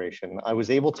collaboration. I was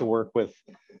able to work with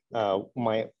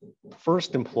my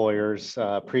first employers,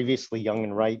 previously Young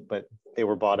and Wright, but they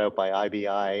were bought out by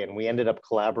IBI, and we ended up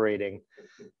collaborating,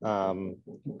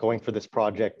 going for this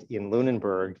project in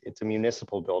Lunenburg. It's a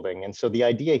municipal building. And so the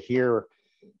idea here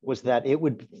was that it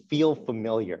would feel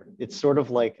familiar. It's sort of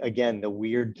like, again, the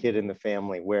weird kid in the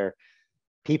family, where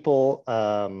people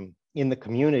in the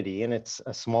community, and it's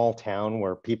a small town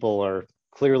where people are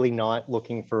clearly not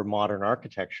looking for modern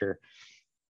architecture.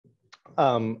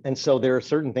 And so there are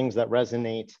certain things that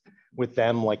resonate with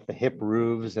them, like the hip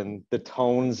roofs and the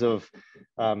tones of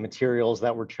materials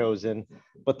that were chosen,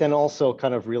 but then also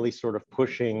kind of really sort of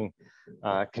pushing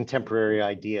contemporary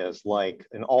ideas like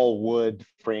an all wood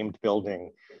framed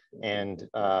building, and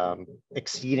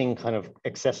exceeding kind of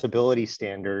accessibility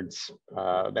standards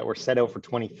that were set out for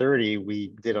 2030,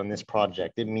 we did on this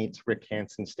project. It meets Rick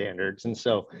Hansen standards. And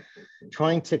so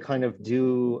trying to kind of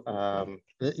do,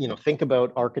 you know, think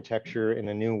about architecture in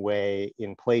a new way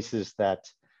in places that,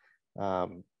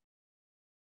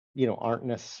 you know, aren't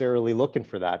necessarily looking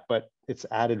for that, but it's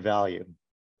added value.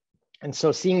 And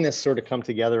so seeing this sort of come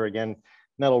together again,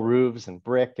 metal roofs and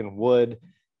brick and wood,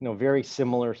 you know, very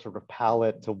similar sort of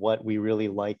palette to what we really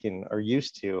like and are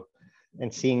used to,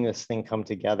 and seeing this thing come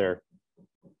together,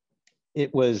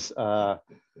 it was an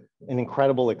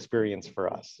incredible experience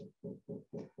for us.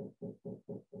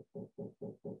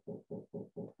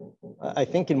 I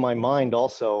think in my mind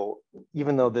also,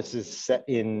 even though this is set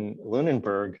in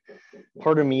Lunenburg,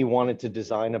 part of me wanted to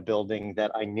design a building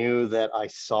that I knew that I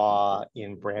saw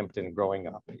in Brampton growing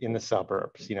up in the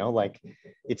suburbs, you know, like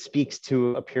it speaks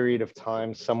to a period of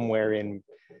time somewhere in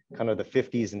kind of the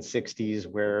 50s and 60s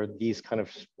where these kind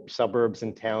of suburbs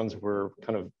and towns were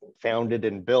kind of founded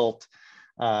and built.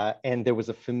 And there was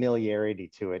a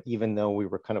familiarity to it, even though we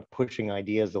were kind of pushing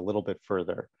ideas a little bit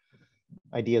further.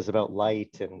 Ideas about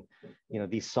light and,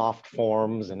 these soft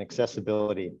forms and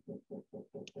accessibility.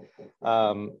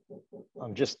 I'm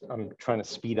trying to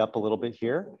speed up a little bit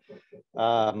here.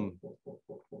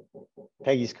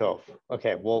 Peggy's Cove.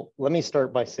 Okay, well, let me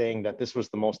start by saying that this was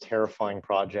the most terrifying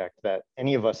project that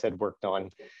any of us had worked on,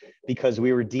 because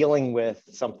we were dealing with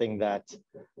something that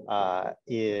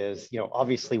is,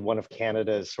 obviously one of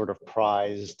Canada's sort of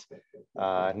prized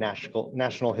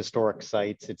national historic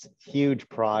sites. It's huge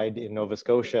pride in Nova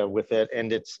Scotia with it,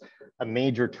 and it's a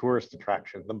major tourist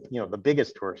attraction, the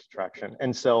biggest tourist attraction.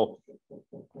 And so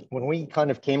when we kind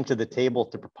of came to the table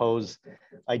to propose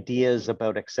ideas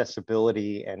about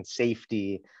accessibility and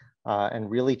safety, and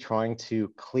really trying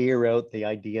to clear out the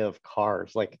idea of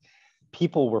cars, like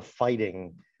people were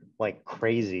fighting like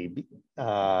crazy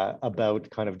about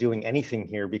kind of doing anything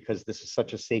here because this is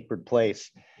such a sacred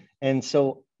place. And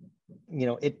so,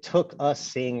 it took us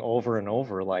saying over and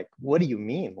over, like, what do you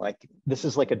mean? Like, this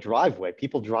is like a driveway.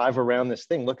 People drive around this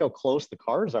thing. Look how close the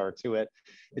cars are to it.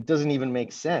 It doesn't even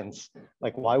make sense.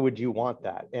 Like, why would you want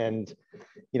that? And,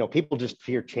 people just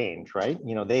fear change, right?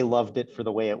 They loved it for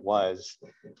the way it was.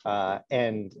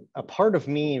 And a part of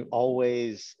me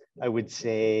always, I would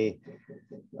say,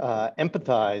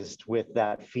 empathized with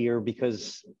that fear,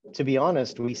 because to be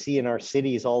honest, we see in our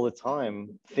cities all the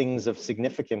time things of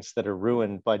significance that are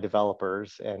ruined by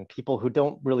developers and people who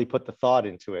don't really put the thought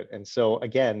into it. And so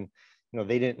again,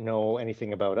 they didn't know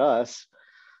anything about us,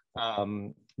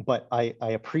 but I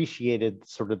appreciated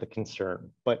sort of the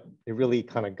concern, but it really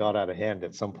kind of got out of hand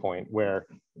at some point where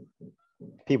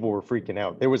people were freaking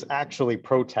out. There was actually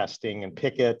protesting and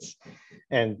pickets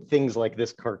and things like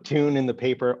this cartoon in the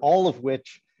paper, all of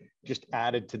which just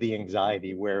added to the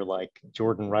anxiety, where like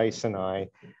Jordan Rice and I,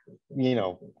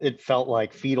 it felt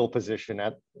like fetal position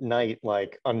at night,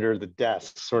 like under the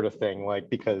desk sort of thing, like,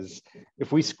 because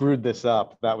if we screwed this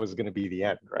up, that was going to be the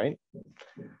end, right?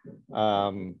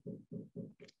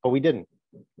 But we didn't.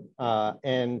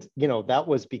 And, that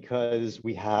was because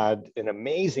we had an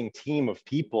amazing team of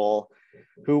people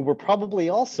who were probably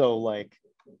also like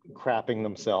crapping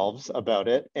themselves about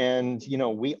it. And,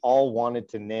 we all wanted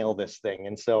to nail this thing.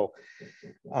 And so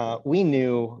we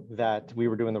knew that we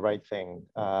were doing the right thing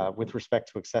with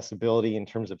respect to accessibility in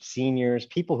terms of seniors,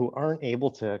 people who aren't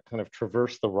able to kind of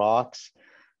traverse the rocks.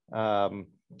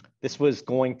 This was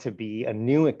going to be a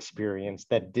new experience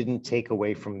that didn't take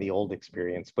away from the old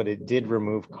experience, but it did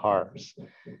remove cars.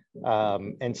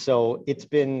 And so it's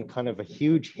been kind of a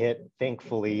huge hit,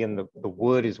 thankfully, and the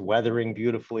wood is weathering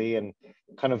beautifully, and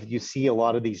kind of you see a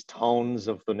lot of these tones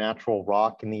of the natural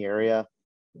rock in the area.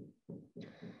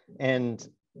 And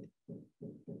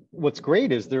what's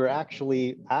great is there are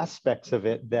actually aspects of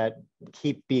it that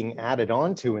keep being added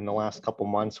onto in the last couple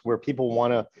months, where people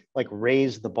want to like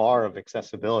raise the bar of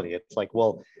accessibility. It's like,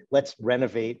 well, let's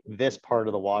renovate this part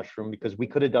of the washroom because we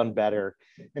could have done better.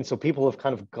 And so people have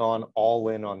kind of gone all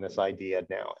in on this idea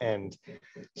now. And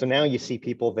so now you see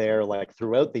people there like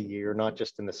throughout the year, not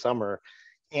just in the summer,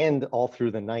 and all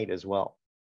through the night as well.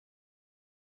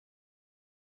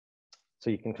 So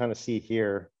you can kind of see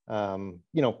here,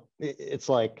 it's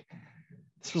like,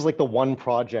 this was like the one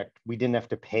project we didn't have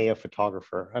to pay a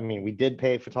photographer. I mean, we did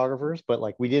pay photographers, but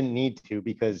like we didn't need to,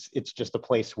 because it's just a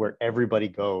place where everybody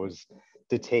goes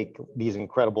to take these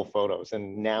incredible photos.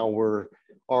 And now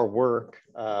our work,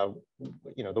 the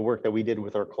work that we did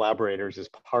with our collaborators is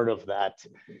part of that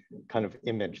kind of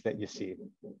image that you see.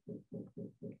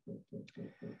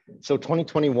 So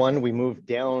 2021, we moved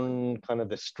down kind of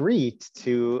the street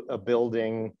to a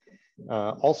building,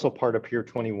 also part of Pier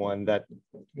 21 that,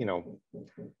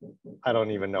 I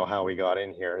don't even know how we got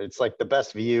in here. It's like the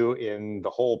best view in the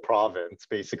whole province.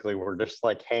 Basically, we're just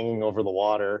like hanging over the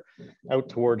water out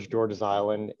towards George's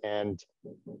Island, and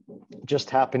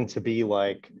just happened to be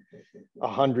like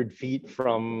 100 feet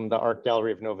from the Art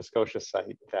Gallery of Nova Scotia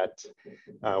site that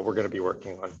we're going to be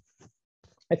working on.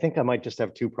 I think I might just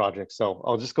have two projects, so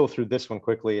I'll just go through this one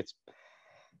quickly.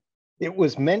 It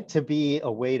was meant to be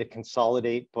a way to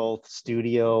consolidate both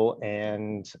studio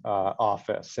and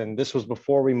office. And this was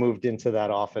before we moved into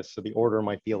that office, so the order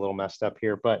might be a little messed up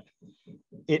here, but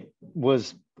it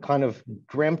was kind of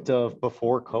dreamt of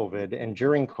before COVID. And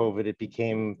during COVID, it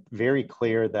became very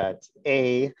clear that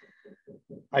A,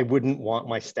 I wouldn't want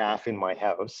my staff in my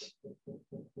house,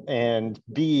 and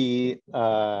B,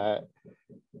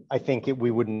 I think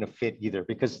we wouldn't have fit either,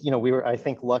 because we were, I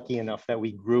think, lucky enough that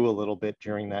we grew a little bit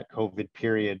during that COVID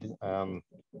period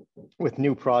with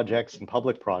new projects and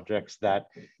public projects that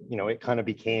it kind of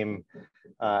became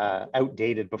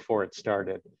outdated before it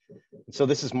started. So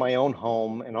this is my own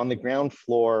home, and on the ground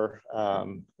floor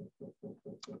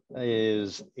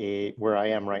where I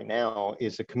am right now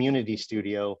is a community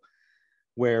studio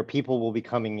where people will be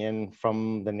coming in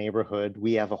from the neighborhood.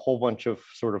 We have a whole bunch of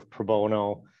sort of pro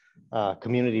bono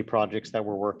community projects that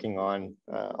we're working on.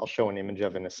 I'll show an image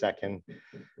of in a second.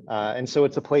 And so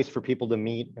it's a place for people to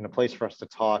meet and a place for us to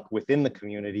talk within the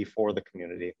community for the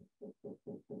community.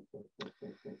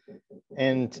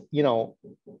 And, you know,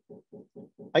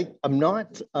 I'm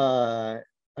not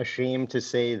ashamed to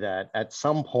say that at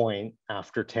some point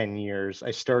after 10 years,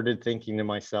 I started thinking to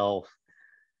myself,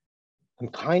 I'm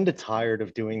kind of tired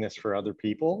of doing this for other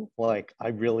people. Like, I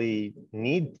really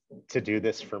need to do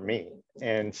this for me.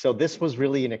 And so this was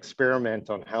really an experiment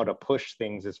on how to push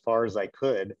things as far as I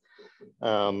could.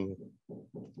 And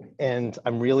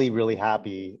I'm really, really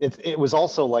happy. It was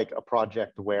also like a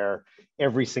project where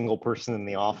every single person in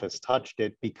the office touched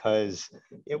it because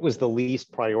it was the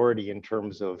least priority in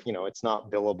terms of, you know, it's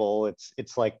not billable.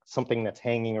 It's like something that's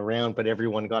hanging around, but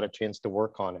everyone got a chance to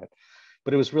work on it.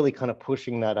 But it was really kind of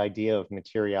pushing that idea of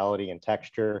materiality and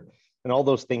texture and all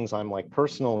those things I'm like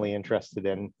personally interested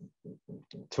in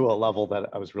to a level that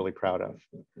I was really proud of.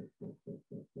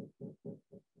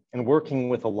 And working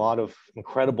with a lot of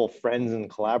incredible friends and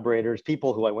collaborators,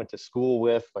 people who I went to school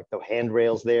with, like the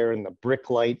handrails there and the brick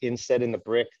light inset in the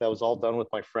brick, that was all done with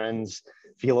my friends,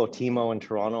 Philo Timo in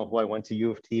Toronto, who I went to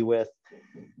U of T with,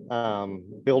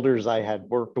 builders I had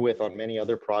worked with on many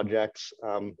other projects.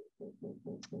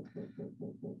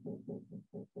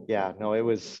 Yeah, no, it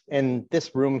was, and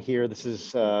this room here, this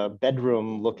is a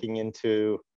bedroom looking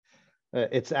into,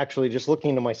 it's actually just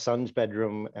looking into my son's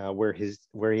bedroom where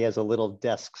he has a little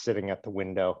desk sitting at the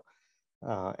window.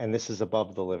 And this is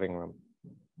above the living room.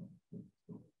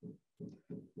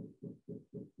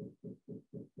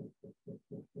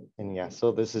 And yeah,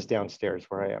 so this is downstairs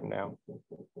where I am now.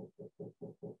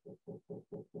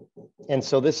 And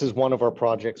so this is one of our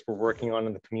projects we're working on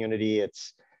in the community.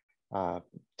 It's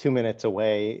 2 minutes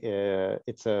away.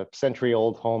 It's a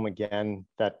century-old home again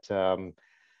that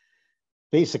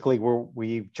basically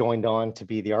we joined on to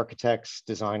be the architects,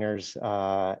 designers,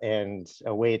 and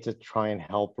a way to try and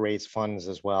help raise funds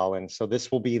as well. And so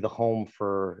this will be the home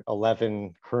for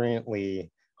 11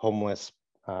 currently homeless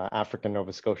African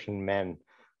Nova Scotian men.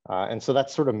 And so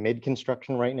that's sort of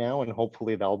mid-construction right now, and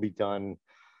hopefully that'll be done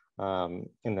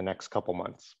in the next couple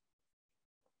months.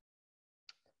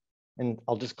 And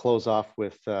I'll just close off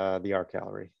with the art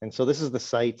gallery. And so this is the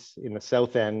site in the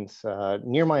south end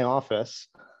near my office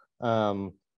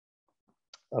of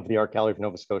the Art Gallery of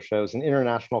Nova Scotia. It was an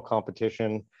international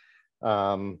competition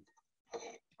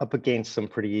up against some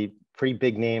pretty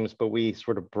big names, but we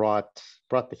sort of brought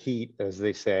the heat, as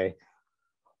they say.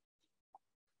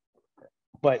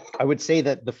 But I would say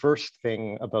that the first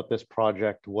thing about this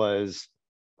project was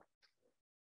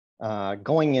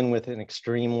going in with an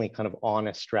extremely kind of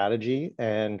honest strategy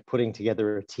and putting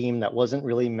together a team that wasn't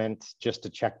really meant just to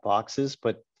check boxes,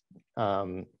 but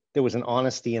there was an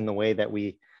honesty in the way that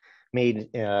we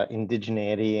made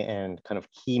indigeneity and kind of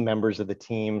key members of the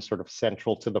team sort of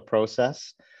central to the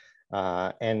process.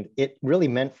 And it really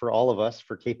meant for all of us,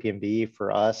 for KPMB,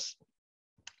 for us,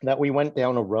 that we went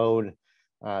down a road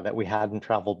that we hadn't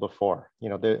traveled before. You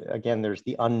know, again, there's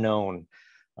the unknown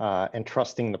and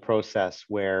trusting the process,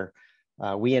 where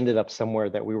we ended up somewhere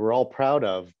that we were all proud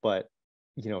of, but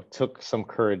you know, took some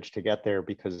courage to get there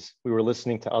because we were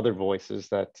listening to other voices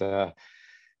that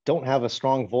don't have a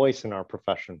strong voice in our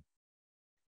profession.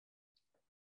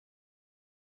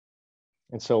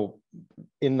 And so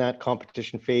in that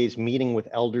competition phase, meeting with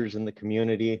elders in the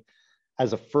community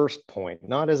as a first point,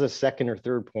 not as a second or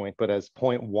third point, but as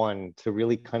point one, to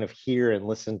really kind of hear and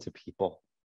listen to people.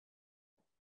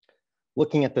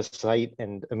 Looking at the site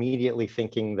and immediately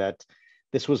thinking that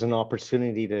this was an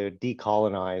opportunity to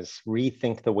decolonize,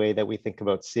 rethink the way that we think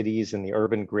about cities and the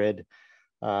urban grid.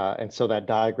 And so that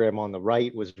diagram on the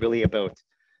right was really about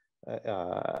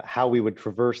how we would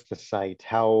traverse the site,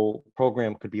 how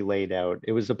program could be laid out.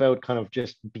 It was about kind of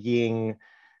just being,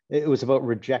 it was about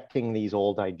rejecting these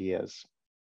old ideas.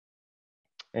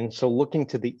 And so looking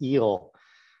to the eel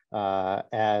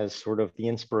as sort of the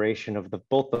inspiration of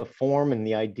both the form and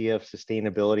the idea of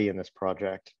sustainability in this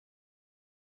project.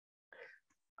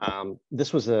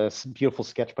 This was a beautiful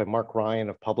sketch by Mark Ryan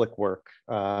of Public Work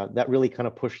that really kind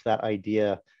of pushed that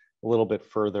idea a little bit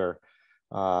further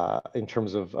in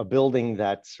terms of a building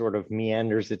that sort of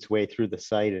meanders its way through the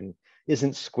site and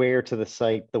isn't square to the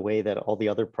site the way that all the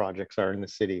other projects are in the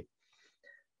city.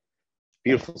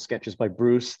 Beautiful sketches by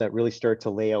Bruce that really start to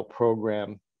lay out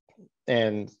program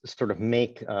and sort of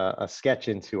make a sketch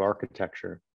into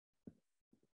architecture.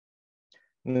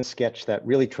 in the sketch that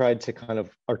really tried to kind of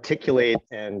articulate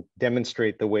and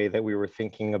demonstrate the way that we were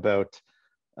thinking about,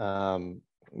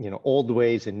 old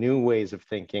ways and new ways of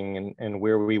thinking, and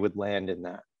where we would land in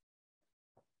that.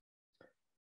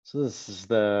 So this is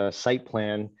the site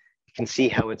plan. You can see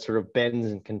how it sort of bends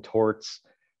and contorts.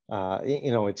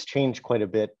 It's changed quite a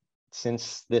bit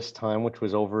since this time, which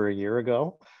was over a year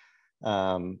ago.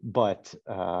 But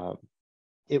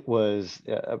it was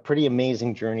a pretty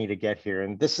amazing journey to get here.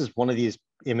 And this is one of these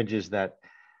images that,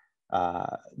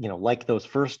 like those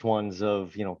first ones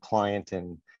of, client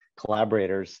and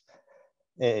collaborators,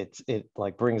 it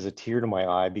like brings a tear to my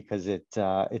eye, because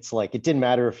it's like, it didn't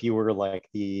matter if you were like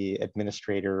the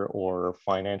administrator or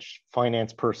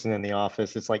finance person in the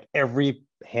office. It's like every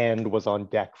hand was on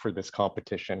deck for this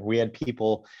competition. We had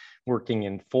people working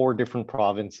in 4 different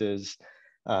provinces,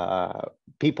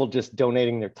 people just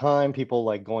donating their time, people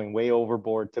like going way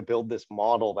overboard to build this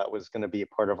model that was going to be a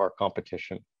part of our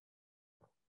competition.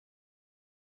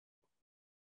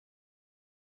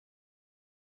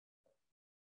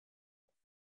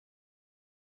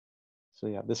 So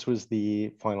yeah, this was the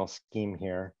final scheme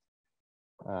here.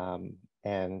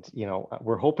 And,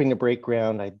 we're hoping to break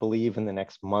ground, I believe, in the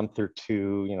next month or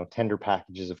 2. Tender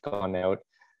packages have gone out.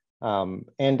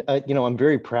 And I'm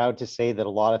very proud to say that a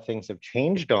lot of things have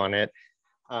changed on it,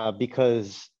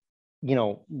 because,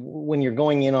 when you're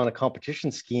going in on a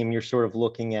competition scheme, you're sort of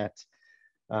looking at,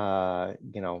 the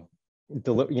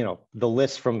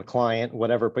list from the client,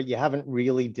 whatever, but you haven't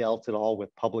really dealt at all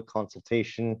with public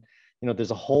consultation.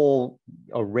 There's a whole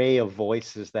array of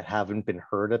voices that haven't been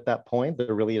heard at that point.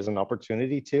 There really is an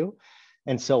opportunity to.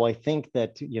 And so I think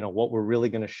that, what we're really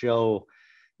going to show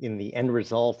in the end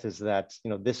result is that,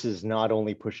 this is not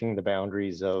only pushing the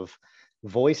boundaries of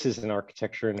voices in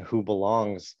architecture and who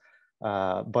belongs,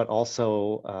 but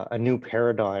also a new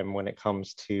paradigm when it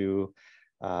comes to,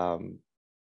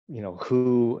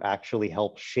 who actually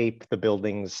helps shape the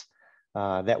buildings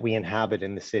that we inhabit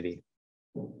in the city.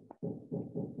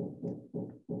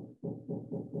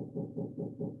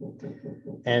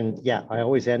 And yeah, I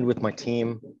always end with my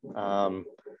team.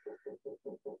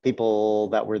 People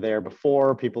that were there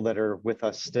before, people that are with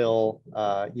us still.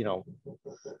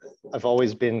 I've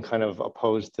always been kind of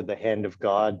opposed to the hand of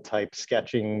God type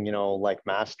sketching, like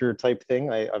master type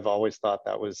thing. I've always thought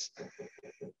that was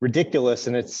ridiculous,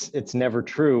 and it's never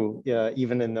true,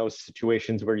 even in those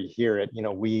situations where you hear it.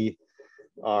 We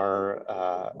are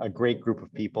a great group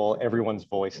of people. Everyone's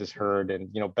voice is heard,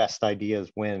 and best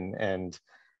ideas win, and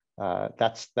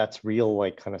that's real,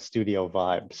 like, kind of studio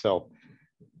vibe. So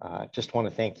just want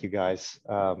to thank you guys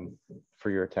for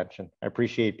your attention. I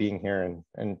appreciate being here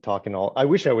and talking all. I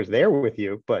wish I was there with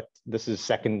you, but this is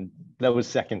second. That was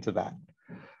second to that.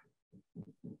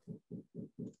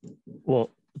 Well,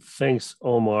 thanks,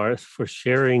 Omar, for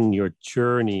sharing your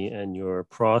journey and your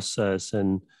process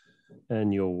and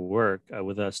your work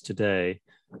with us today,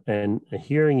 and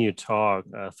hearing you talk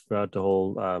throughout the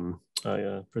whole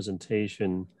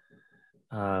presentation.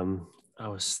 I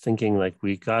was thinking, like,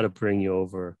 we got to bring you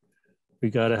over.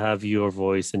 We got to have your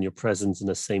voice and your presence in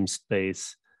the same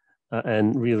space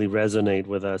and really resonate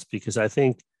with us, because I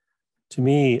think, to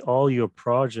me, all your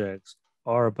projects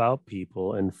are about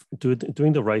people and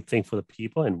doing the right thing for the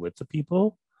people and with the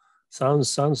people.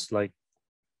 Sounds like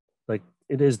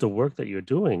it is the work that you're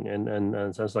doing,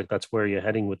 and sounds like that's where you're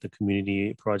heading with the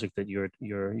community project that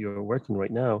you're working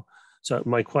right now. So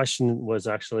my question was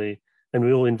actually, and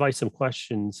we will invite some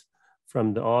questions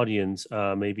from the audience.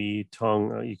 Maybe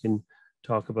Tong, you can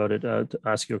talk about it, to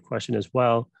ask your question as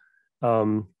well.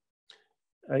 My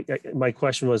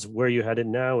question was where you headed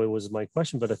now. It was my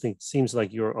question, but I think it seems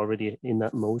like you're already in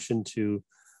that motion to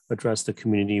address the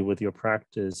community with your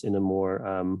practice in a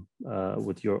more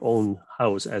with your own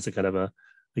house as a kind of a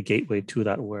gateway to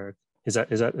that work. Is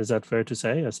that fair to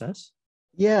say, assess?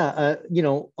 Yeah,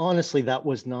 honestly, that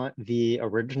was not the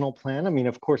original plan. I mean,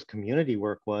 of course, community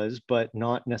work was, but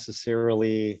not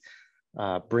necessarily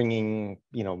bringing,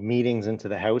 meetings into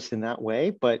the house in that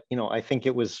way. But, I think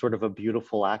it was sort of a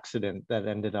beautiful accident that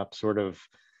ended up sort of,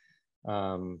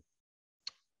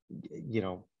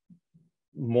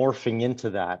 morphing into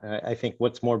that. I think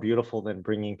what's more beautiful than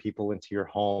bringing people into your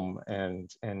home and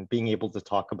being able to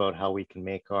talk about how we can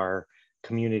make our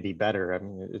community better. I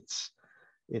mean, it's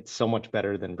so much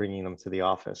better than bringing them to the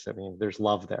office. I mean, there's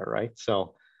love there, right?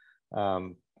 So,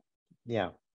 yeah,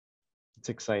 it's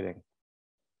exciting.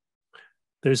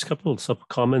 There's a couple of sub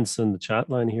comments in the chat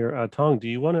line here. Tong, do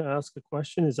you want to ask a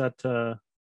question? Is that?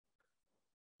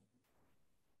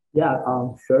 Yeah,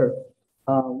 sure.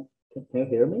 Can you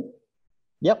hear me?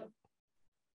 Yep.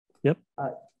 Yep.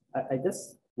 I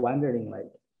just wondering,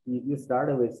 like, you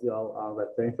started with your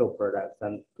residential products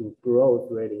and to grow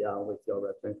really with your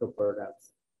residential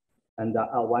products. And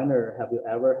I wonder, have you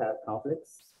ever had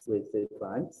conflicts with the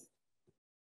clients?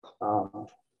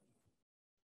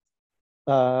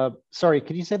 Sorry,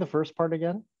 could you say the first part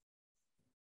again?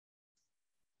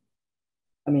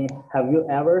 I mean, have you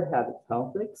ever had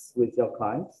conflicts with your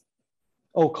clients?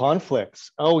 Oh,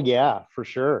 conflicts. Oh, yeah, for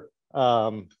sure.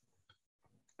 God,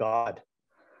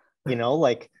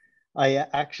 like I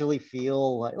actually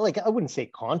feel like I wouldn't say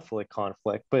conflict,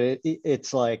 but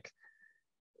it's like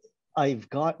I've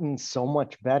gotten so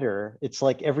much better. It's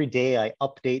like every day I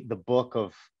update the book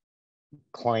of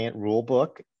client rule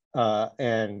book,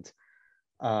 and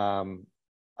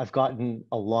I've gotten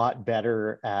a lot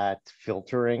better at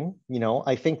filtering.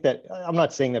 I think that I'm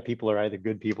not saying that people are either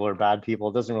good people or bad people.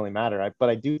 It doesn't really matter. But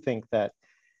I do think that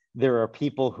there are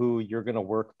people who you're going to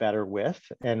work better with.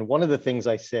 And one of the things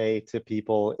I say to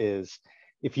people is,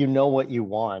 if you know what you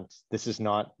want, this is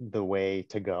not the way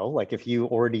to go. Like if you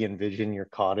already envision your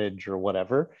cottage or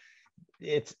whatever,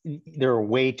 there are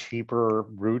way cheaper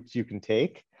routes you can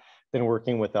take than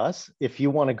working with us. If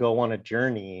you want to go on a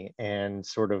journey and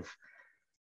sort of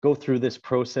go through this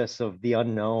process of the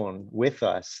unknown with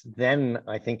us, then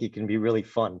I think it can be really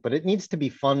fun. But it needs to be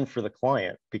fun for the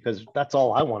client, because that's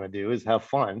all I want to do is have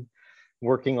fun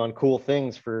working on cool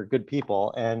things for good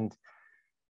people. And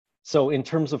so in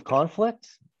terms of conflict,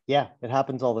 yeah, it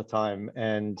happens all the time.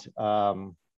 And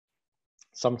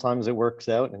sometimes it works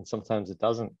out and sometimes it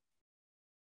doesn't.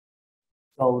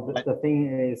 So the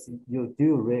thing is, you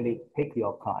do really pick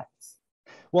your clients.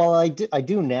 Well, I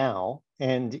do now.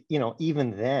 And,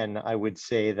 even then I would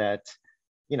say that,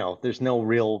 there's no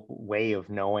real way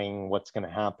of knowing what's going to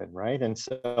happen. Right. And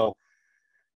so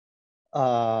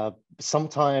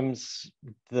sometimes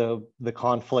the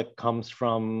conflict comes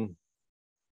from,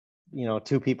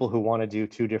 two people who want to do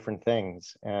two different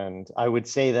things. And I would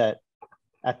say that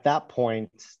at that point,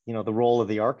 the role of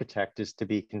the architect is to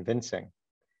be convincing.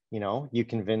 You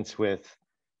convince with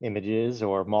images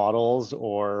or models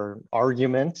or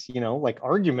argument. Like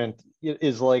argument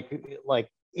is like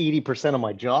 80% of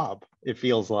my job, it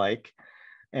feels like.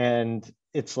 And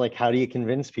it's like, how do you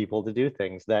convince people to do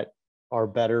things that are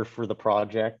better for the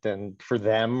project and for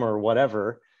them or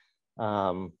whatever?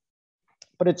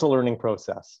 But it's a learning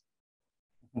process.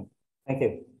 Thank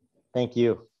you. Thank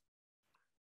you.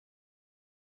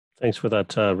 Thanks for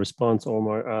that response,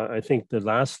 Omar. I think the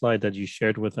last slide that you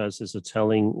shared with us is a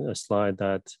telling slide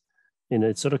that,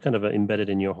 it's sort of kind of embedded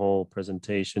in your whole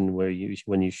presentation, where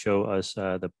when you show us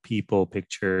the people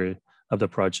picture of the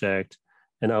project.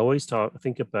 And I always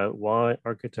think about why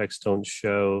architects don't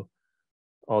show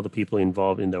all the people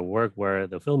involved in their work where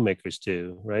the filmmakers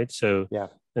do, right? So, yeah.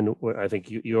 And I think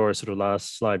your sort of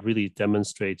last slide really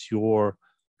demonstrates your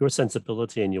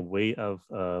sensibility and your way of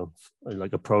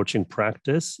like approaching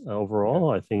practice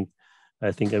overall. Yeah.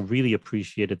 I think I really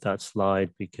appreciated that slide,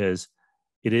 because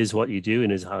it is what you do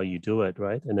and is how you do it,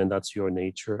 right? And then that's your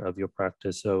nature of your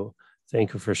practice. So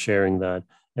thank you for sharing that.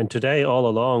 And today, all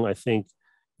along, I think,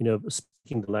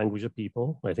 speaking the language of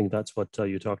people, I think that's what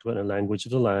you talked about, a language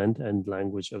of the land and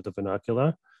language of the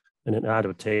vernacular. And an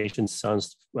adaptation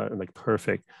sounds like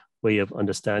perfect way of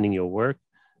understanding your work.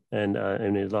 And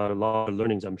a lot of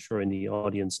learnings, I'm sure, in the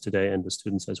audience today and the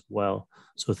students as well.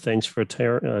 So thanks for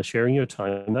sharing your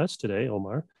time with us today,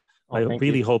 Omar. I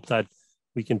really hope that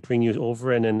we can bring you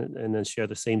over and then share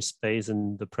the same space,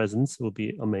 and the presence will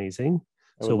be amazing.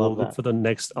 So we'll look for the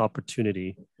next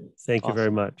opportunity. Thank you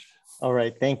very much. All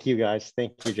right. Thank you, guys.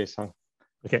 Thank you, Jason.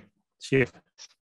 Okay. Cheers.